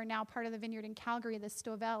years, who are now part of the Vineyard in Calgary, the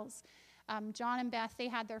Stovels, John and Beth, they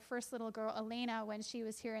had their first little girl, Elena, when she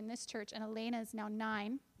was here in this church, and Elena is now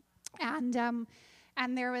 9.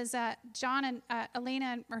 And there was John and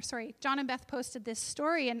Beth posted this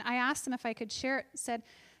story, and I asked them if I could share it. It said,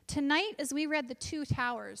 tonight, as we read The Two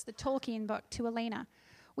Towers, the Tolkien book, to Elena,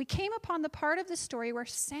 we came upon the part of the story where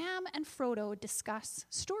Sam and Frodo discuss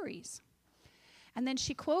stories. And then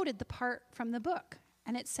she quoted the part from the book,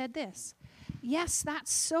 and it said this, yes,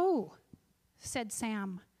 that's so, said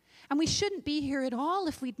Sam. And we shouldn't be here at all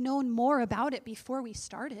if we'd known more about it before we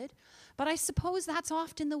started. But I suppose that's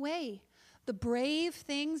often the way. The brave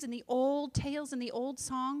things in the old tales and the old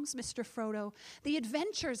songs, Mr. Frodo, the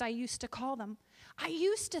adventures I used to call them, I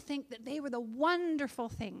used to think that they were the wonderful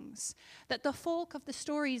things that the folk of the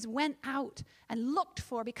stories went out and looked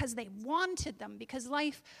for because they wanted them, because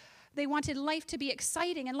they wanted life to be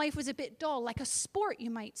exciting and life was a bit dull, like a sport, you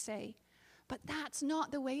might say. But that's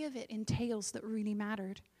not the way of it in tales that really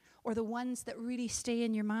mattered, or the ones that really stay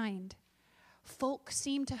in your mind. Folk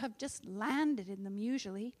seem to have just landed in them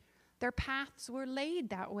usually. Their paths were laid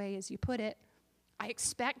that way, as you put it. I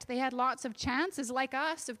expect they had lots of chances, like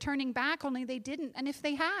us, of turning back, only they didn't. And if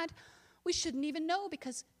they had, we shouldn't even know,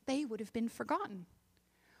 because they would have been forgotten.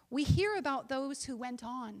 We hear about those who went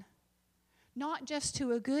on, not just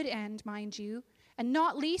to a good end, mind you, and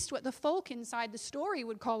not least what the folk inside the story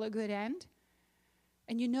would call a good end.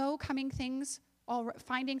 And you know,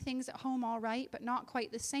 finding things at home all right, but not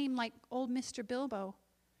quite the same, like old Mr. Bilbo.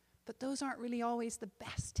 But those aren't really always the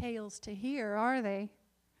best tales to hear, are they?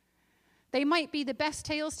 They might be the best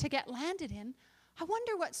tales to get landed in. I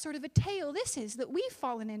wonder what sort of a tale this is that we've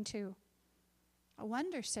fallen into. I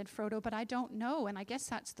wonder, said Frodo, but I don't know, and I guess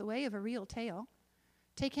that's the way of a real tale.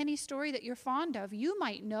 Take any story that you're fond of. You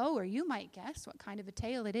might know, or you might guess what kind of a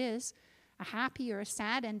tale it is, a happy or a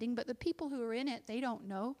sad ending, but the people who are in it, they don't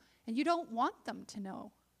know, and you don't want them to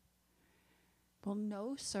know. Well,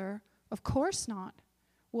 no, sir, of course not.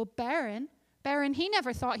 Well, Baron, he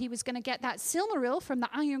never thought he was going to get that Silmaril from the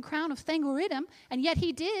Iron Crown of Thangorodrim, and yet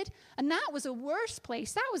he did, and that was a worse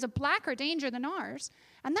place. That was a blacker danger than ours.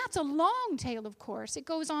 And that's a long tale, of course. It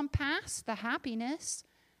goes on past the happiness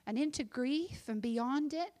and into grief and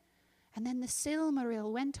beyond it. And then the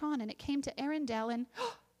Silmaril went on, and it came to Arendelle, and,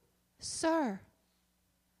 sir,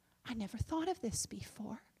 I never thought of this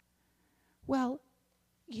before. Well,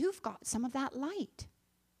 you've got some of that light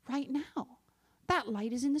right now. That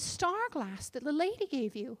light is in the star glass that the lady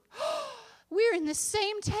gave you. We're in the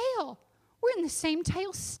same tale. We're in the same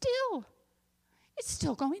tale still. It's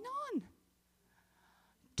still going on.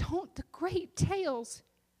 Don't the great tales,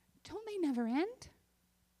 don't they never end?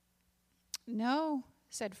 No,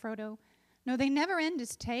 said Frodo. No, they never end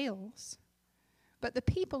as tales. But the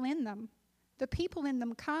people in them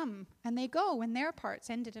come and they go when their part's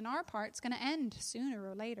ended, and our part's going to end sooner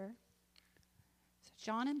or later.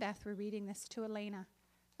 John and Beth were reading this to Elena,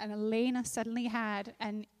 and Elena suddenly had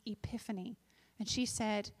an epiphany. And she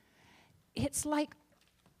said, it's like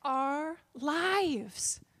our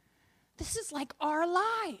lives. This is like our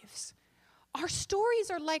lives. Our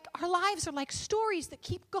lives are like stories that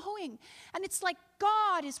keep going. And it's like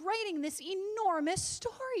God is writing this enormous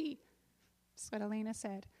story. That's what Elena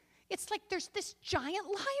said. It's like there's this giant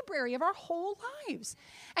library of our whole lives.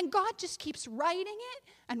 And God just keeps writing it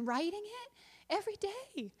and writing it. Every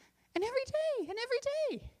day, and every day, and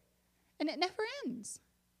every day. And it never ends.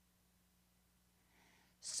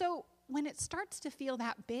 So when it starts to feel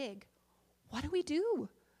that big, what do we do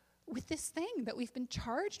with this thing that we've been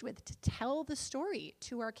charged with to tell the story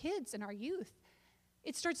to our kids and our youth?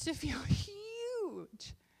 It starts to feel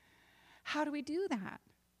huge. How do we do that?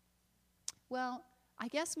 Well, I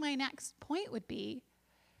guess my next point would be,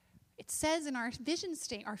 it says in our vision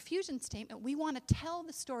statement, our fusion statement, we want to tell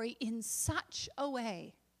the story in such a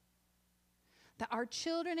way that our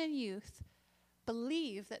children and youth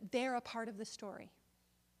believe that they're a part of the story.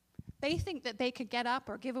 They think that they could get up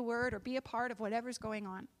or give a word or be a part of whatever's going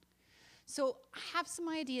on. So I have some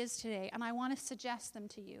ideas today, and I want to suggest them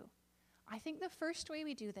to you. I think the first way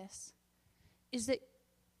we do this is that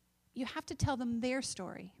you have to tell them their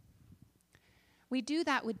story. We do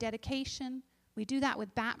that with dedication. We do that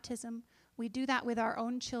with baptism. We do that with our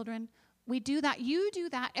own children. We do that. You do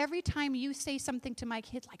that every time you say something to my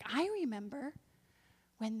kids, like, I remember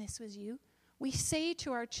when this was you. We say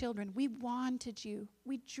to our children, we wanted you.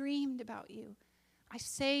 We dreamed about you. I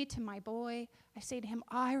say to my boy, I say to him,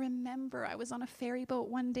 I remember I was on a ferry boat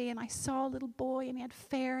one day and I saw a little boy and he had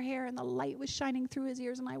fair hair and the light was shining through his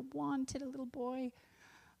ears and I wanted a little boy.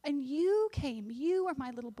 And you came. You are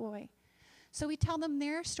my little boy. So we tell them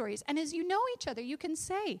their stories. And as you know each other, you can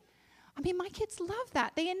say, I mean, my kids love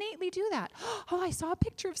that. They innately do that. Oh, I saw a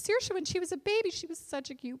picture of Saoirse when she was a baby. She was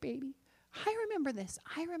such a cute baby. I remember this.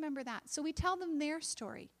 I remember that. So we tell them their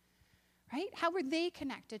story, right? How were they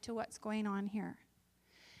connected to what's going on here?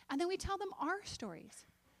 And then we tell them our stories.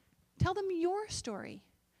 Tell them your story.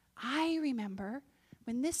 I remember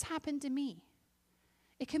when this happened to me.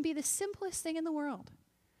 It can be the simplest thing in the world.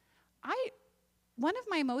 One of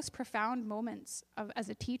my most profound moments as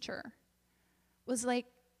a teacher was like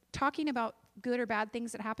talking about good or bad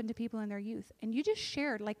things that happened to people in their youth. And you just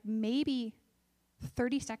shared like maybe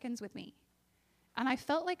 30 seconds with me. And I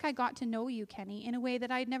felt like I got to know you, Kenny, in a way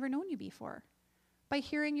that I'd never known you before by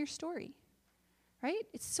hearing your story, right?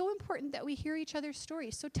 It's so important that we hear each other's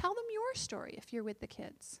stories. So tell them your story if you're with the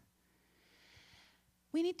kids.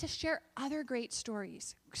 We need to share other great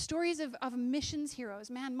stories, stories of missions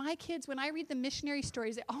heroes. Man, my kids, when I read the missionary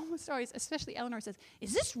stories, they almost always, especially Eleanor says,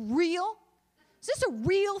 is this real? Is this a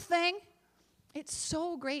real thing? It's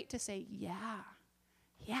so great to say, yeah,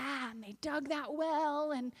 and they dug that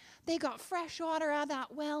well, and they got fresh water out of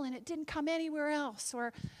that well, and it didn't come anywhere else,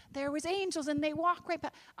 or there was angels, and they walked right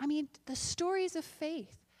past. I mean, the stories of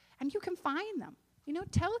faith, and you can find them. You know,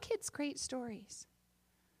 tell kids great stories.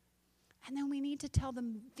 And then we need to tell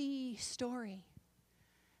them the story.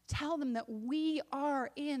 Tell them that we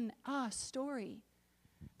are in a story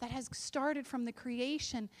that has started from the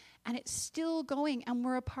creation, and it's still going, and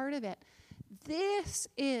we're a part of it. This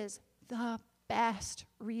is the best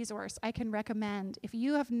resource I can recommend. If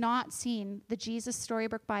you have not seen the Jesus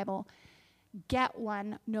Storybook Bible, get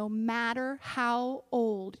one no matter how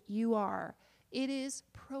old you are. It is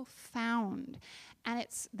profound. And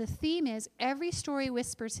the theme is every story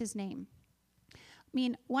whispers his name. I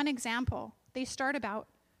mean, one example, they start about,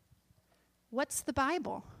 what's the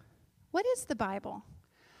Bible? What is the Bible?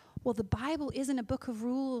 Well, the Bible isn't a book of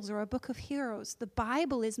rules or a book of heroes. The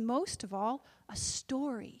Bible is most of all a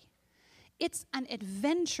story. It's an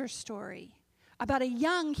adventure story about a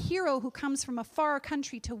young hero who comes from a far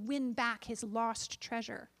country to win back his lost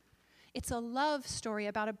treasure. It's a love story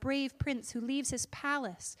about a brave prince who leaves his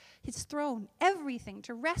palace, his throne, everything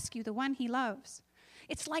to rescue the one he loves.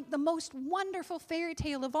 It's like the most wonderful fairy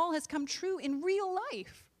tale of all has come true in real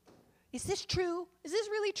life. Is this true? Is this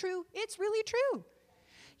really true? It's really true.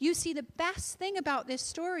 You see, the best thing about this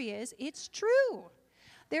story is it's true.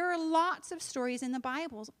 There are lots of stories in the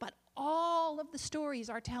Bible, but all of the stories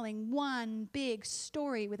are telling one big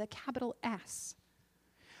story with a capital S.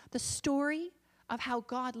 The story of how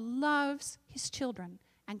God loves his children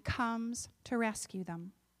and comes to rescue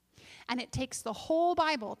them. And it takes the whole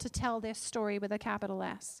Bible to tell this story with a capital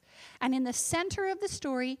S. And in the center of the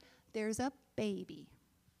story, there's a baby.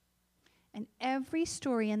 And every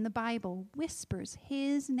story in the Bible whispers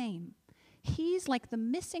his name. He's like the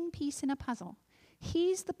missing piece in a puzzle.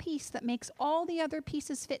 He's the piece that makes all the other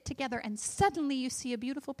pieces fit together, and suddenly you see a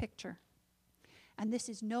beautiful picture. And this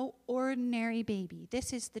is no ordinary baby.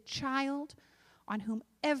 This is the child on whom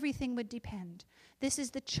everything would depend. This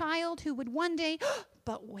is the child who would one day,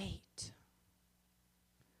 but wait.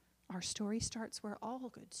 Our story starts where all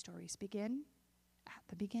good stories begin, at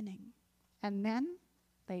the beginning. And then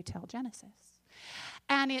they tell Genesis.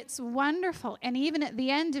 And it's wonderful. And even at the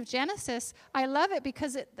end of Genesis, I love it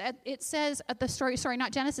because it says at the story,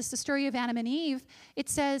 not Genesis, the story of Adam and Eve, it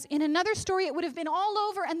says, in another story it would have been all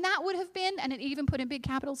over, and that would have been, and it even put in big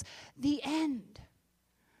capitals, the end.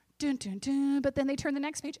 dun, dun, dun, but then they turn the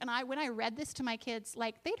next page. And when I read this to my kids,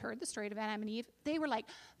 like they'd heard the story of Adam and Eve, they were like,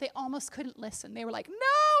 they almost couldn't listen. They were like, no,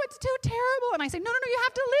 it's too terrible. And I said, no, you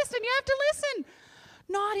have to listen.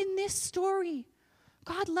 Not in this story.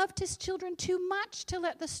 God loved his children too much to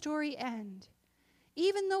let the story end.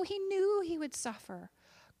 Even though he knew he would suffer,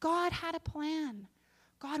 God had a plan.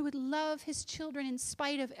 God would love his children in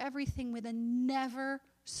spite of everything with a never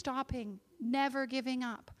stopping, never giving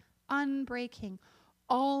up, unbreaking,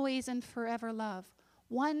 always and forever love.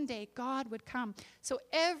 One day God would come. So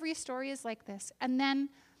every story is like this. And then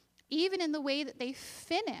even in the way that they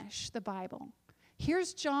finish the Bible,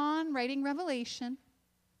 here's John writing Revelation,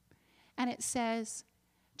 and it says,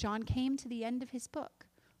 John came to the end of his book,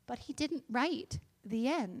 but he didn't write the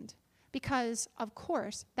end because, of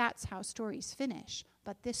course, that's how stories finish.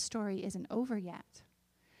 But this story isn't over yet.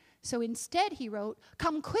 So instead he wrote,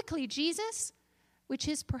 come quickly, Jesus, which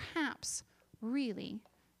is perhaps really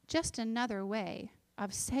just another way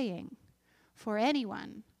of saying, for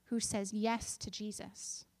anyone who says yes to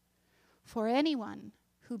Jesus, for anyone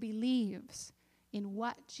who believes in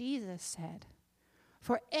what Jesus said,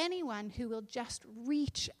 for anyone who will just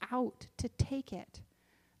reach out to take it,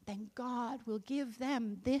 then God will give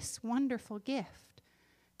them this wonderful gift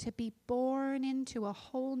to be born into a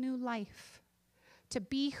whole new life, to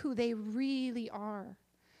be who they really are,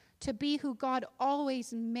 to be who God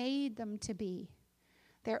always made them to be,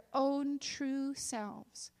 their own true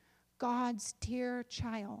selves, God's dear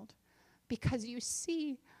child. Because you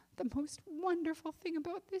see, the most wonderful thing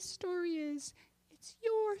about this story is it's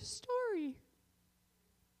your story.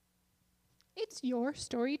 It's your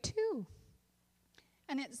story too.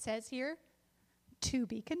 And it says here, to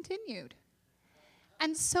be continued.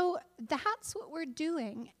 And so that's what we're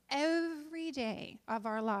doing every day of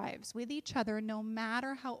our lives with each other, no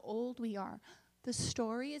matter how old we are. The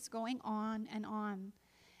story is going on and on.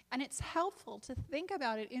 And it's helpful to think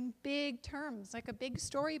about it in big terms, like a big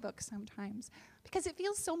storybook sometimes, because it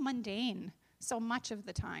feels so mundane so much of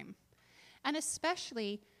the time. And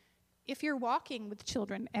especially if you're walking with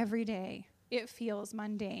children every day, it feels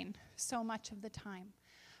mundane so much of the time.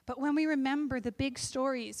 But when we remember the big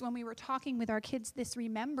stories, when we were talking with our kids this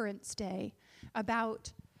Remembrance Day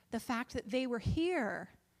about the fact that they were here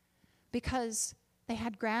because they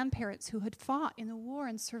had grandparents who had fought in the war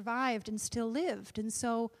and survived and still lived. And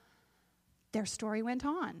so their story went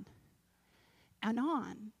on and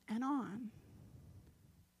on and on.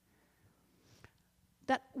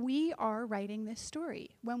 That we are writing this story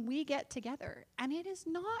when we get together. And it is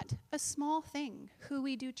not a small thing who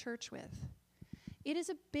we do church with. It is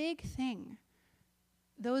a big thing.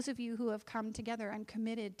 Those of you who have come together and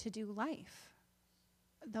committed to do life,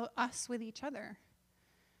 us with each other.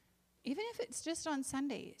 Even if it's just on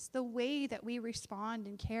Sundays, the way that we respond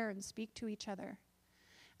and care and speak to each other.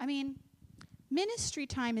 I mean, ministry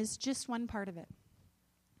time is just one part of it.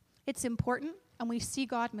 It's important, and we see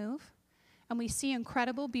God move, and we see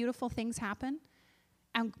incredible, beautiful things happen,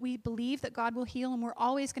 and we believe that God will heal, and we're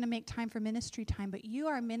always going to make time for ministry time, but you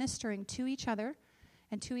are ministering to each other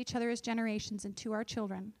and to each other as generations and to our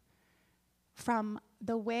children from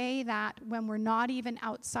the way that when we're not even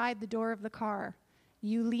outside the door of the car,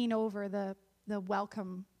 you lean over the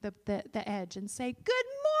welcome, the edge and say, "Good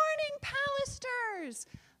morning, Palisters,"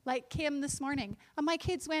 like Kim this morning. And my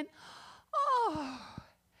kids went, "Oh,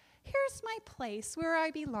 here's my place where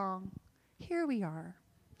I belong. Here we are."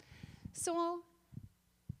 So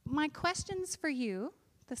my questions for you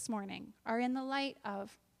this morning are in the light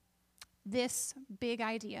of this big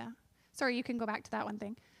idea. Sorry, you can go back to that one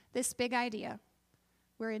thing. This big idea.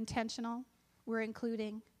 We're intentional, we're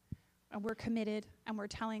including, and we're committed, and we're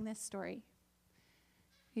telling this story.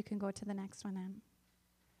 You can go to the next one then.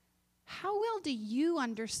 How well do you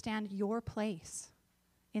understand your place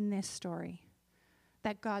in this story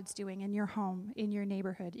that God's doing in your home, in your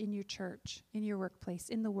neighborhood, in your church, in your workplace,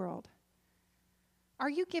 in the world?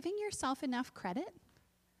 Are you giving yourself enough credit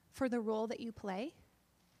for the role that you play?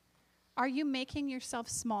 Are you making yourself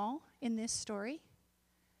small in this story?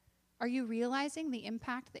 Are you realizing the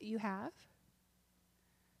impact that you have?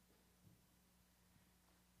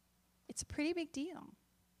 It's a pretty big deal.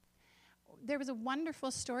 There was a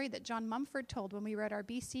wonderful story that John Mumford told when we were at our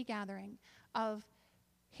BC gathering of,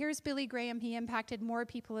 here's Billy Graham, he impacted more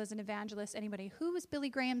people as an evangelist, anybody. Who was Billy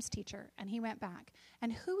Graham's teacher? And he went back.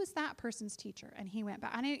 And who was that person's teacher? And he went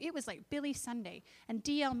back. And it was like Billy Sunday and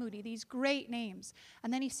D.L. Moody, these great names.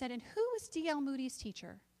 And then he said, and who was D.L. Moody's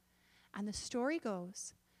teacher? And the story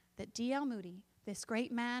goes that D.L. Moody, this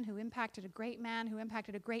great man who impacted a great man, who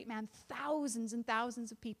impacted a great man, thousands and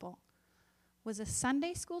thousands of people, was a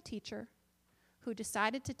Sunday school teacher who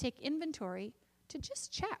decided to take inventory to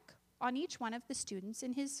just check on each one of the students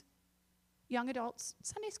in his young adults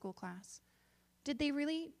Sunday school class. Did they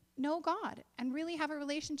really know God and really have a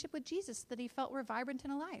relationship with Jesus that he felt were vibrant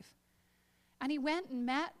and alive? And he went and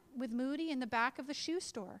met with Moody in the back of the shoe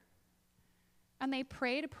store. And they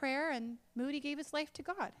prayed a prayer, and Moody gave his life to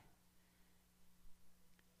God.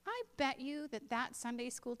 I bet you that Sunday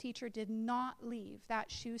school teacher did not leave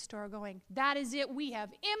that shoe store going, that is it, we have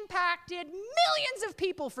impacted millions of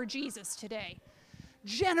people for Jesus today.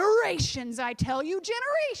 Generations, I tell you,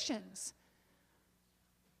 generations.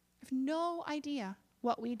 I have no idea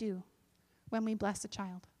what we do when we bless a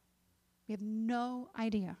child. We have no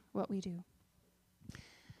idea what we do.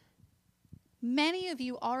 Many of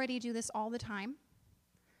you already do this all the time.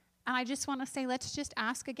 And I just want to say, let's just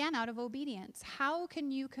ask again out of obedience. How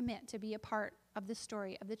can you commit to be a part of the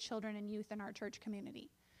story of the children and youth in our church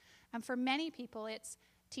community? And for many people, it's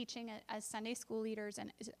teaching as Sunday school leaders,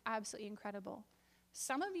 and it's absolutely incredible.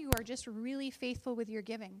 Some of you are just really faithful with your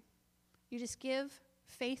giving. You just give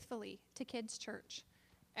faithfully to kids' church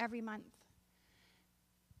every month.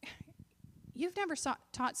 You've never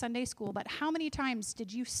taught Sunday school, but how many times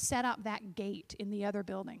did you set up that gate in the other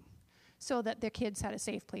building so that their kids had a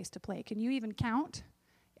safe place to play? Can you even count?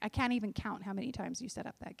 I can't even count how many times you set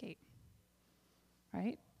up that gate,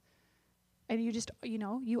 right? And you just,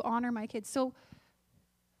 you honor my kids. So,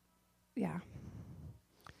 yeah.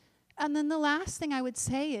 And then the last thing I would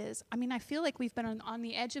say is, I feel like we've been on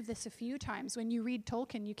the edge of this a few times. When you read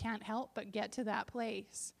Tolkien, you can't help but get to that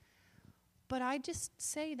place. But I just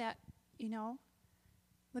say that,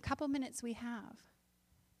 the couple minutes we have,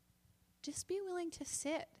 just be willing to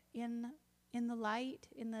sit in the light,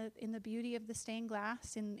 in the beauty of the stained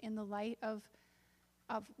glass, in the light of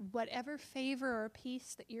whatever favor or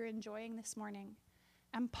peace that you're enjoying this morning,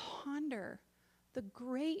 and ponder the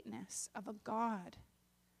greatness of a God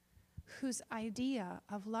whose idea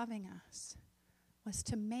of loving us was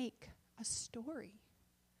to make a story.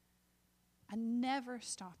 A never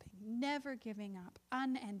stopping, never giving up,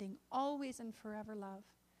 unending, always and forever love.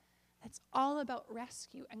 That's all about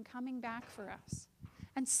rescue and coming back for us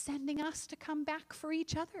and sending us to come back for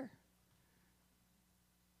each other.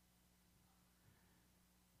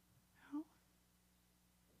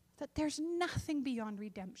 That there's nothing beyond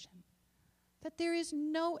redemption. That there is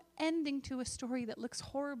no ending to a story that looks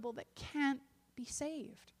horrible that can't be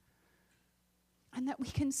saved. And that we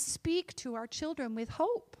can speak to our children with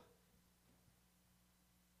hope.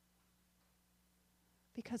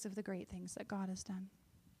 Because of the great things that God has done.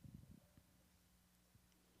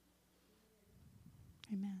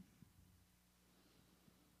 Amen.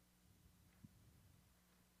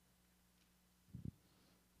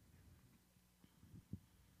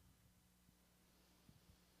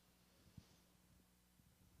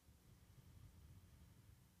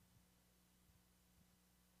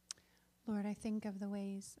 Lord, I think of the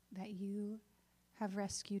ways that you have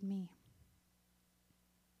rescued me.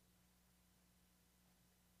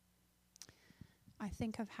 I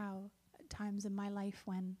think of how times in my life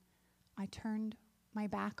when I turned my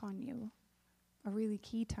back on you, a really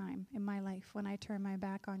key time in my life when I turned my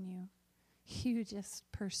back on you, you just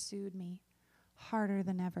pursued me harder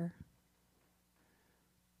than ever.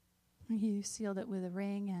 You sealed it with a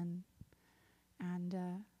ring and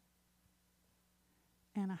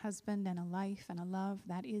a husband and a life and a love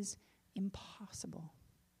that is impossible.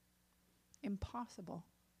 Impossible.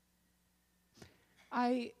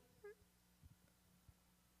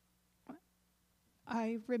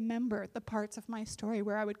 I remember the parts of my story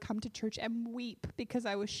where I would come to church and weep because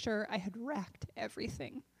I was sure I had wrecked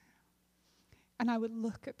everything. And I would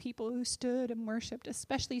look at people who stood and worshipped,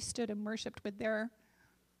 especially stood and worshipped with their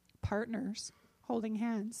partners, holding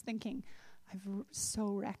hands, thinking, I've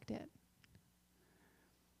so wrecked it.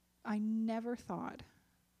 I never thought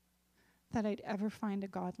that I'd ever find a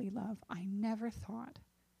godly love. I never thought,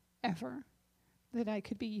 ever, that I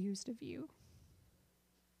could be used of you.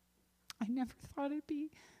 I never thought I'd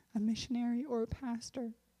be a missionary or a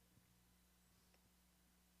pastor.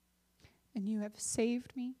 And you have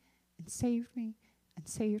saved me and saved me and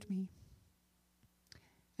saved me.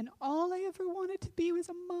 And all I ever wanted to be was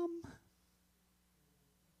a mom.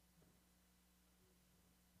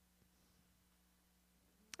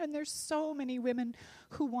 And there's so many women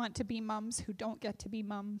who want to be moms who don't get to be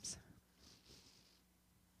moms.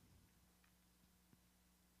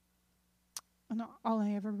 And all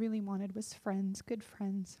I ever really wanted was friends, good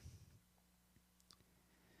friends.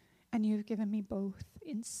 And you've given me both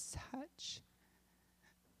in such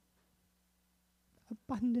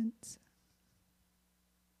abundance.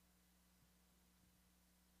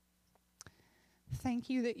 Thank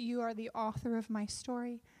you that you are the author of my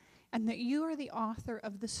story, and that you are the author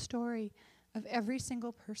of the story of every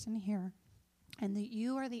single person here, and that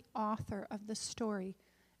you are the author of the story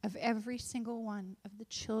of every single one of the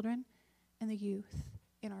children and the youth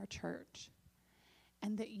in our church,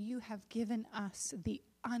 and that you have given us the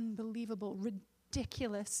unbelievable,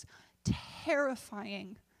 ridiculous,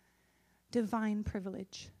 terrifying, divine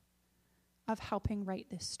privilege of helping write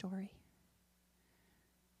this story.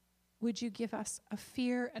 Would you give us a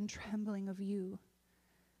fear and trembling of you,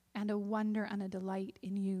 and a wonder and a delight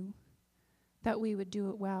in you, that we would do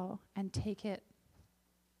it well and take it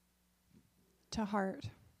to heart,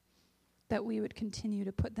 that we would continue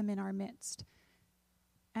to put them in our midst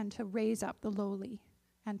and to raise up the lowly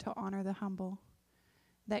and to honor the humble,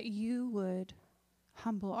 that you would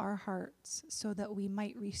humble our hearts so that we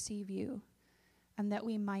might receive you and that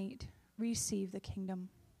we might receive the kingdom.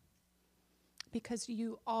 Because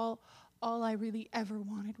you, all I really ever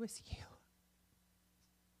wanted was you.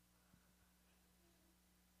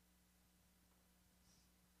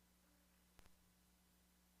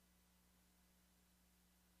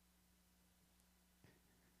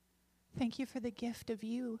 Thank you for the gift of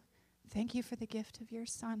you. Thank you for the gift of your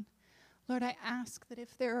Son. Lord, I ask that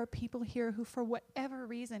if there are people here who, for whatever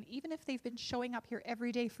reason, even if they've been showing up here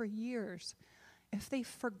every day for years, if they've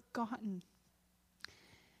forgotten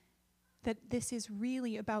that this is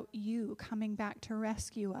really about you coming back to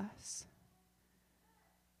rescue us,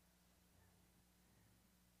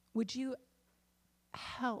 would you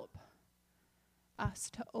help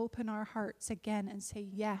us to open our hearts again and say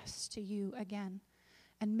yes to you again?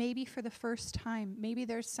 And maybe for the first time, maybe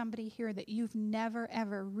there's somebody here that you've never,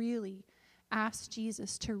 ever really asked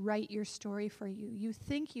Jesus to write your story for you. You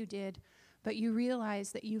think you did, but you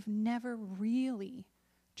realize that you've never really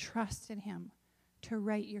trusted him to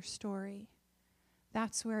write your story.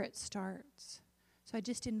 That's where it starts. So I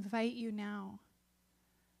just invite you now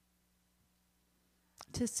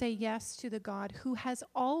to say yes to the God who has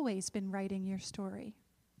always been writing your story,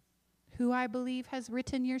 who I believe has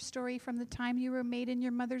written your story from the time you were made in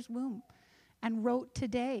your mother's womb and wrote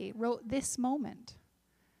this moment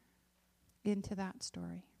into that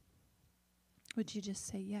story. Would you just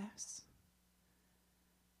say yes?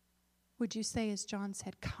 Would you say, as John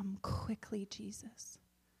said, come quickly, Jesus?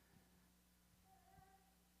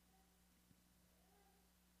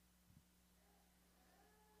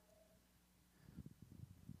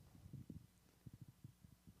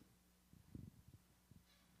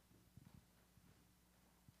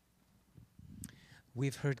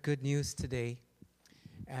 We've heard good news today,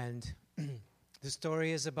 and the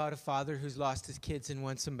story is about a father who's lost his kids and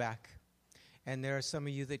wants them back. And there are some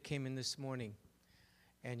of you that came in this morning,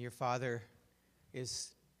 and your father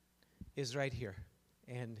is right here.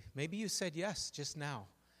 And maybe you said yes just now.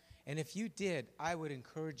 And if you did, I would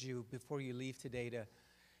encourage you before you leave today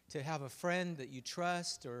to have a friend that you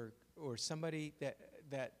trust or somebody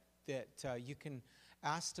that you can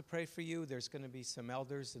ask to pray for you. There's going to be some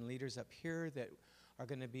elders and leaders up here that are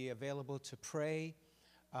going to be available to pray.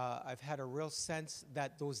 I've had a real sense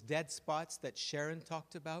that those dead spots that Sharon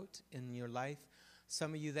talked about in your life,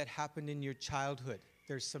 some of you that happened in your childhood,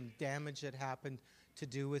 there's some damage that happened to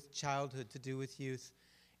do with childhood, to do with youth,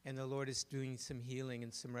 and the Lord is doing some healing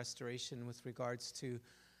and some restoration with regards to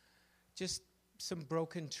just some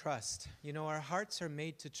broken trust. You know, our hearts are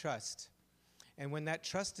made to trust, and when that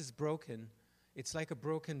trust is broken, it's like a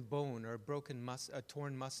broken bone or a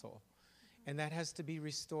torn muscle. And that has to be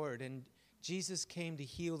restored. And Jesus came to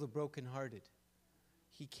heal the brokenhearted.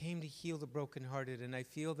 He came to heal the brokenhearted. And I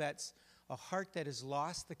feel that's a heart that has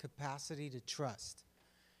lost the capacity to trust.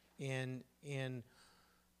 And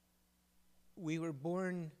we were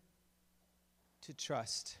born to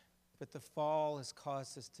trust, but the fall has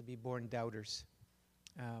caused us to be born doubters.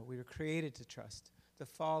 We were created to trust. The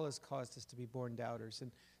fall has caused us to be born doubters.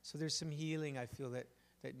 And so there's some healing, I feel, that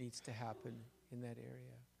needs to happen in that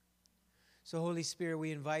area. So, Holy Spirit,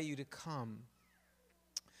 we invite you to come.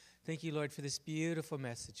 Thank you, Lord, for this beautiful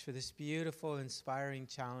message, for this beautiful, inspiring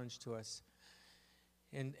challenge to us.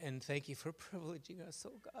 And thank you for privileging us,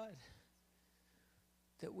 oh God,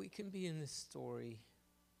 that we can be in this story,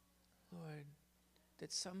 Lord,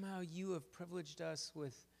 that somehow you have privileged us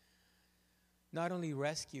with not only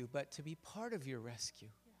rescue, but to be part of your rescue,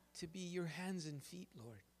 to be your hands and feet,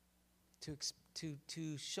 Lord,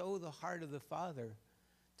 to show the heart of the Father,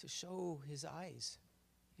 to show his eyes,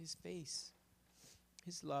 his face,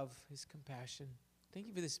 his love, his compassion. Thank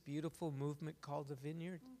you for this beautiful movement called the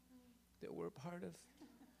Vineyard that we're a part of.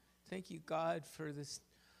 Thank you, God, for this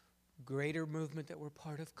greater movement that we're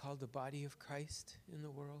part of called the body of Christ in the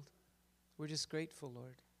world. We're just grateful,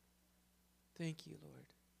 Lord. Thank you, Lord.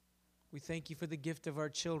 We thank you for the gift of our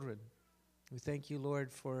children. We thank you,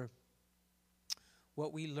 Lord, for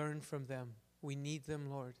what we learn from them. We need them,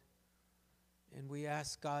 Lord. And we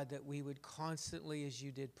ask, God, that we would constantly, as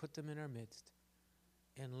you did, put them in our midst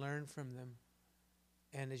and learn from them.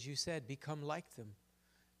 And as you said, become like them.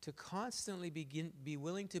 To constantly be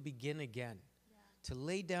willing to begin again. To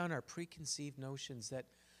lay down our preconceived notions that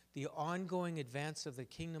the ongoing advance of the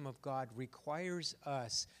kingdom of God requires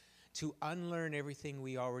us to unlearn everything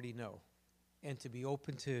we already know and to be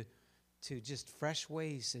open to just fresh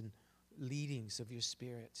ways and leadings of your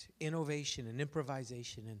Spirit, innovation and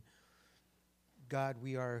improvisation. And God,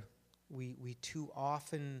 we too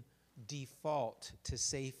often default to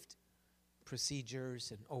safe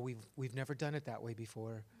procedures and we've never done it that way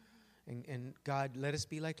before. And God, let us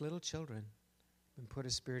be like little children and put a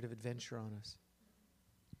spirit of adventure on us.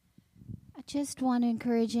 I just want to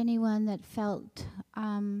encourage anyone that felt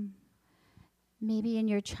maybe in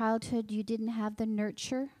your childhood you didn't have the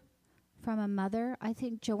nurture from a mother. I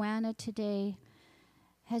think Joanna today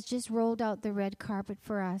has just rolled out the red carpet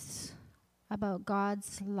for us about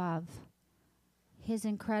God's love, his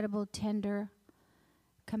incredible, tender,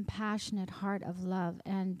 compassionate heart of love.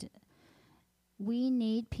 And we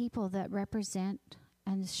need people that represent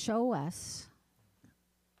and show us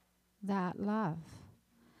that love.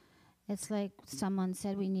 It's like someone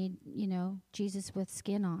said, we need, Jesus with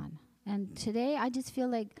skin on. And today I just feel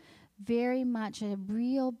like very much a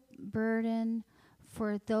real burden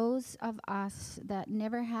for those of us that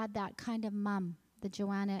never had that kind of mom that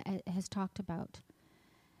Joanna has talked about.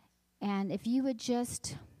 And if you would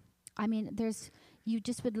just, you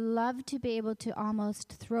just would love to be able to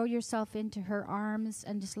almost throw yourself into her arms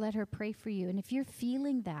and just let her pray for you. And if you're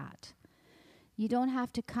feeling that, you don't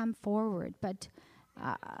have to come forward, but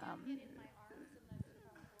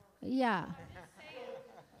yeah.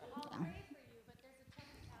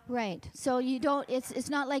 Right. So you don't, it's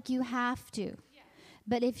not like you have to.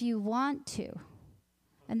 But if you want to,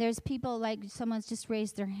 and there's people like someone's just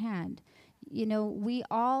raised their hand, we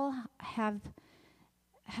all have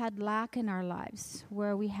had lack in our lives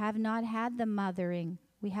where we have not had the mothering,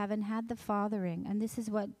 we haven't had the fathering, and this is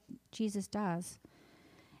what Jesus does.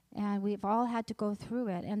 And we've all had to go through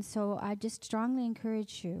it. And so I just strongly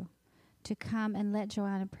encourage you to come and let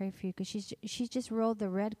Joanna pray for you, because she's just rolled the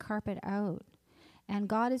red carpet out. And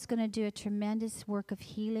God is going to do a tremendous work of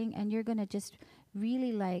healing, and you're going to just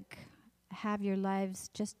really have your lives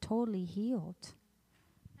just totally healed.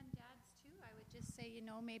 And dads too, I would just say,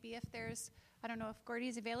 maybe if there's, I don't know if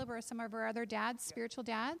Gordy's available or some of our other dads, spiritual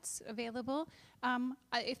dads available.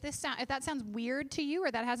 If that sounds weird to you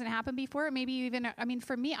or that hasn't happened before, maybe even,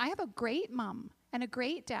 for me, I have a great mom and a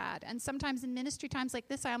great dad. And sometimes in ministry times like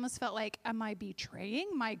this, I almost felt like, am I betraying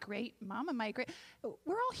my great mom?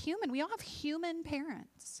 We're all human. We all have human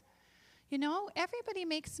parents. Everybody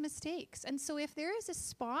makes mistakes. And so if there is a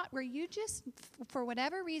spot where you just, for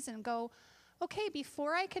whatever reason, go, okay,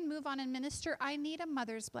 before I can move on and minister, I need a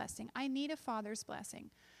mother's blessing. I need a father's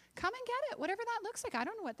blessing. Come and get it, whatever that looks like. I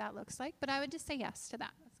don't know what that looks like, but I would just say yes to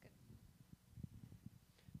that. That's good.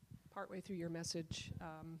 Partway through your message,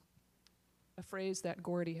 a phrase that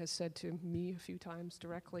Gordy has said to me a few times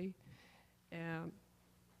directly, and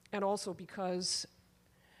also because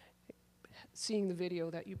seeing the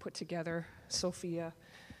video that you put together, Sophia,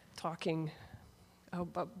 talking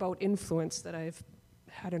about influence that I've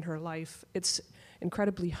had in her life, it's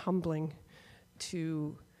incredibly humbling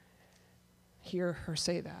to hear her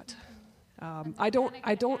say that. And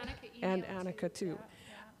Annika too.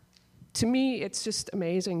 To me, it's just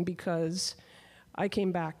amazing because I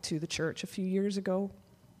came back to the church a few years ago,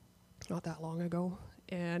 not that long ago,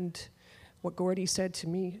 and what Gordy said to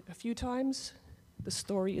me a few times, the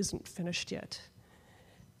story isn't finished yet.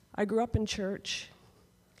 I grew up in church,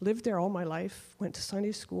 lived there all my life, went to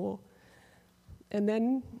Sunday school, and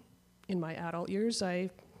then in my adult years, I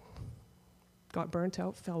got burnt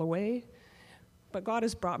out, fell away, but God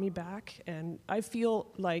has brought me back, and I feel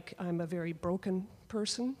like I'm a very broken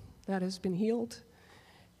person that has been healed,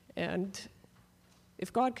 and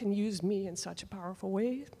if God can use me in such a powerful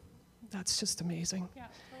way, that's just amazing. Yeah,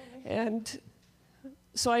 totally. And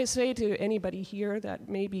so I say to anybody here that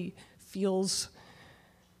maybe feels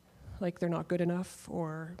like they're not good enough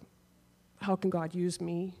or how can God use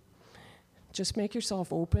me, just make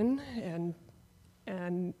yourself open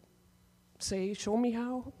and say, show me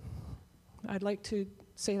how. I'd like to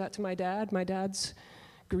say that to my dad. My dad's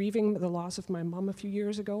grieving the loss of my mom a few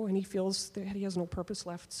years ago, and he feels that he has no purpose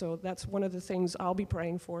left. So that's one of the things I'll be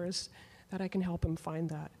praying for, is that I can help him find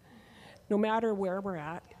that. No matter where we're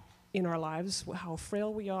at in our lives, how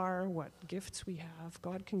frail we are, what gifts we have,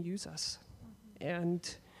 God can use us.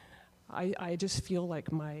 And I just feel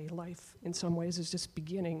like my life in some ways is just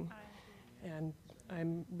beginning. And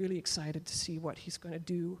I'm really excited to see what he's going to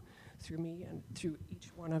do through me and through each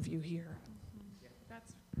one of you here.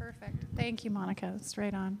 That's perfect. Thank you, Monica.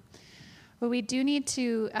 Straight on. Well, we do need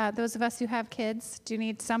to, those of us who have kids,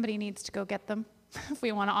 somebody needs to go get them. If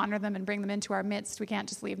we want to honor them and bring them into our midst, we can't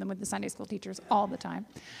just leave them with the Sunday school teachers all the time.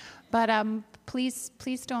 But please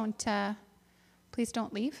don't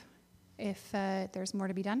leave if there's more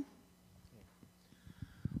to be done.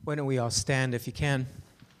 Why don't we all stand if you can?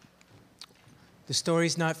 The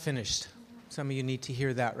story's not finished. Some of you need to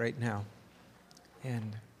hear that right now.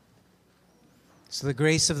 And so the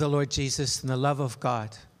grace of the Lord Jesus and the love of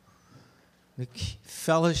God, the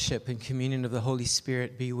fellowship and communion of the Holy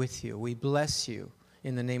Spirit be with you. We bless you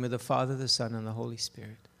in the name of the Father, the Son, and the Holy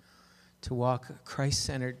Spirit to walk a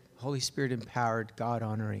Christ-centered, Holy Spirit-empowered,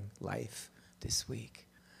 God-honoring life this week.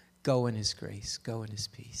 Go in his grace. Go in his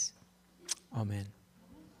peace. Amen.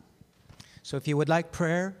 So if you would like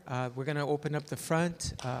prayer, we're going to open up the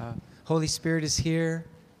front. Holy Spirit is here.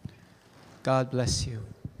 God bless you.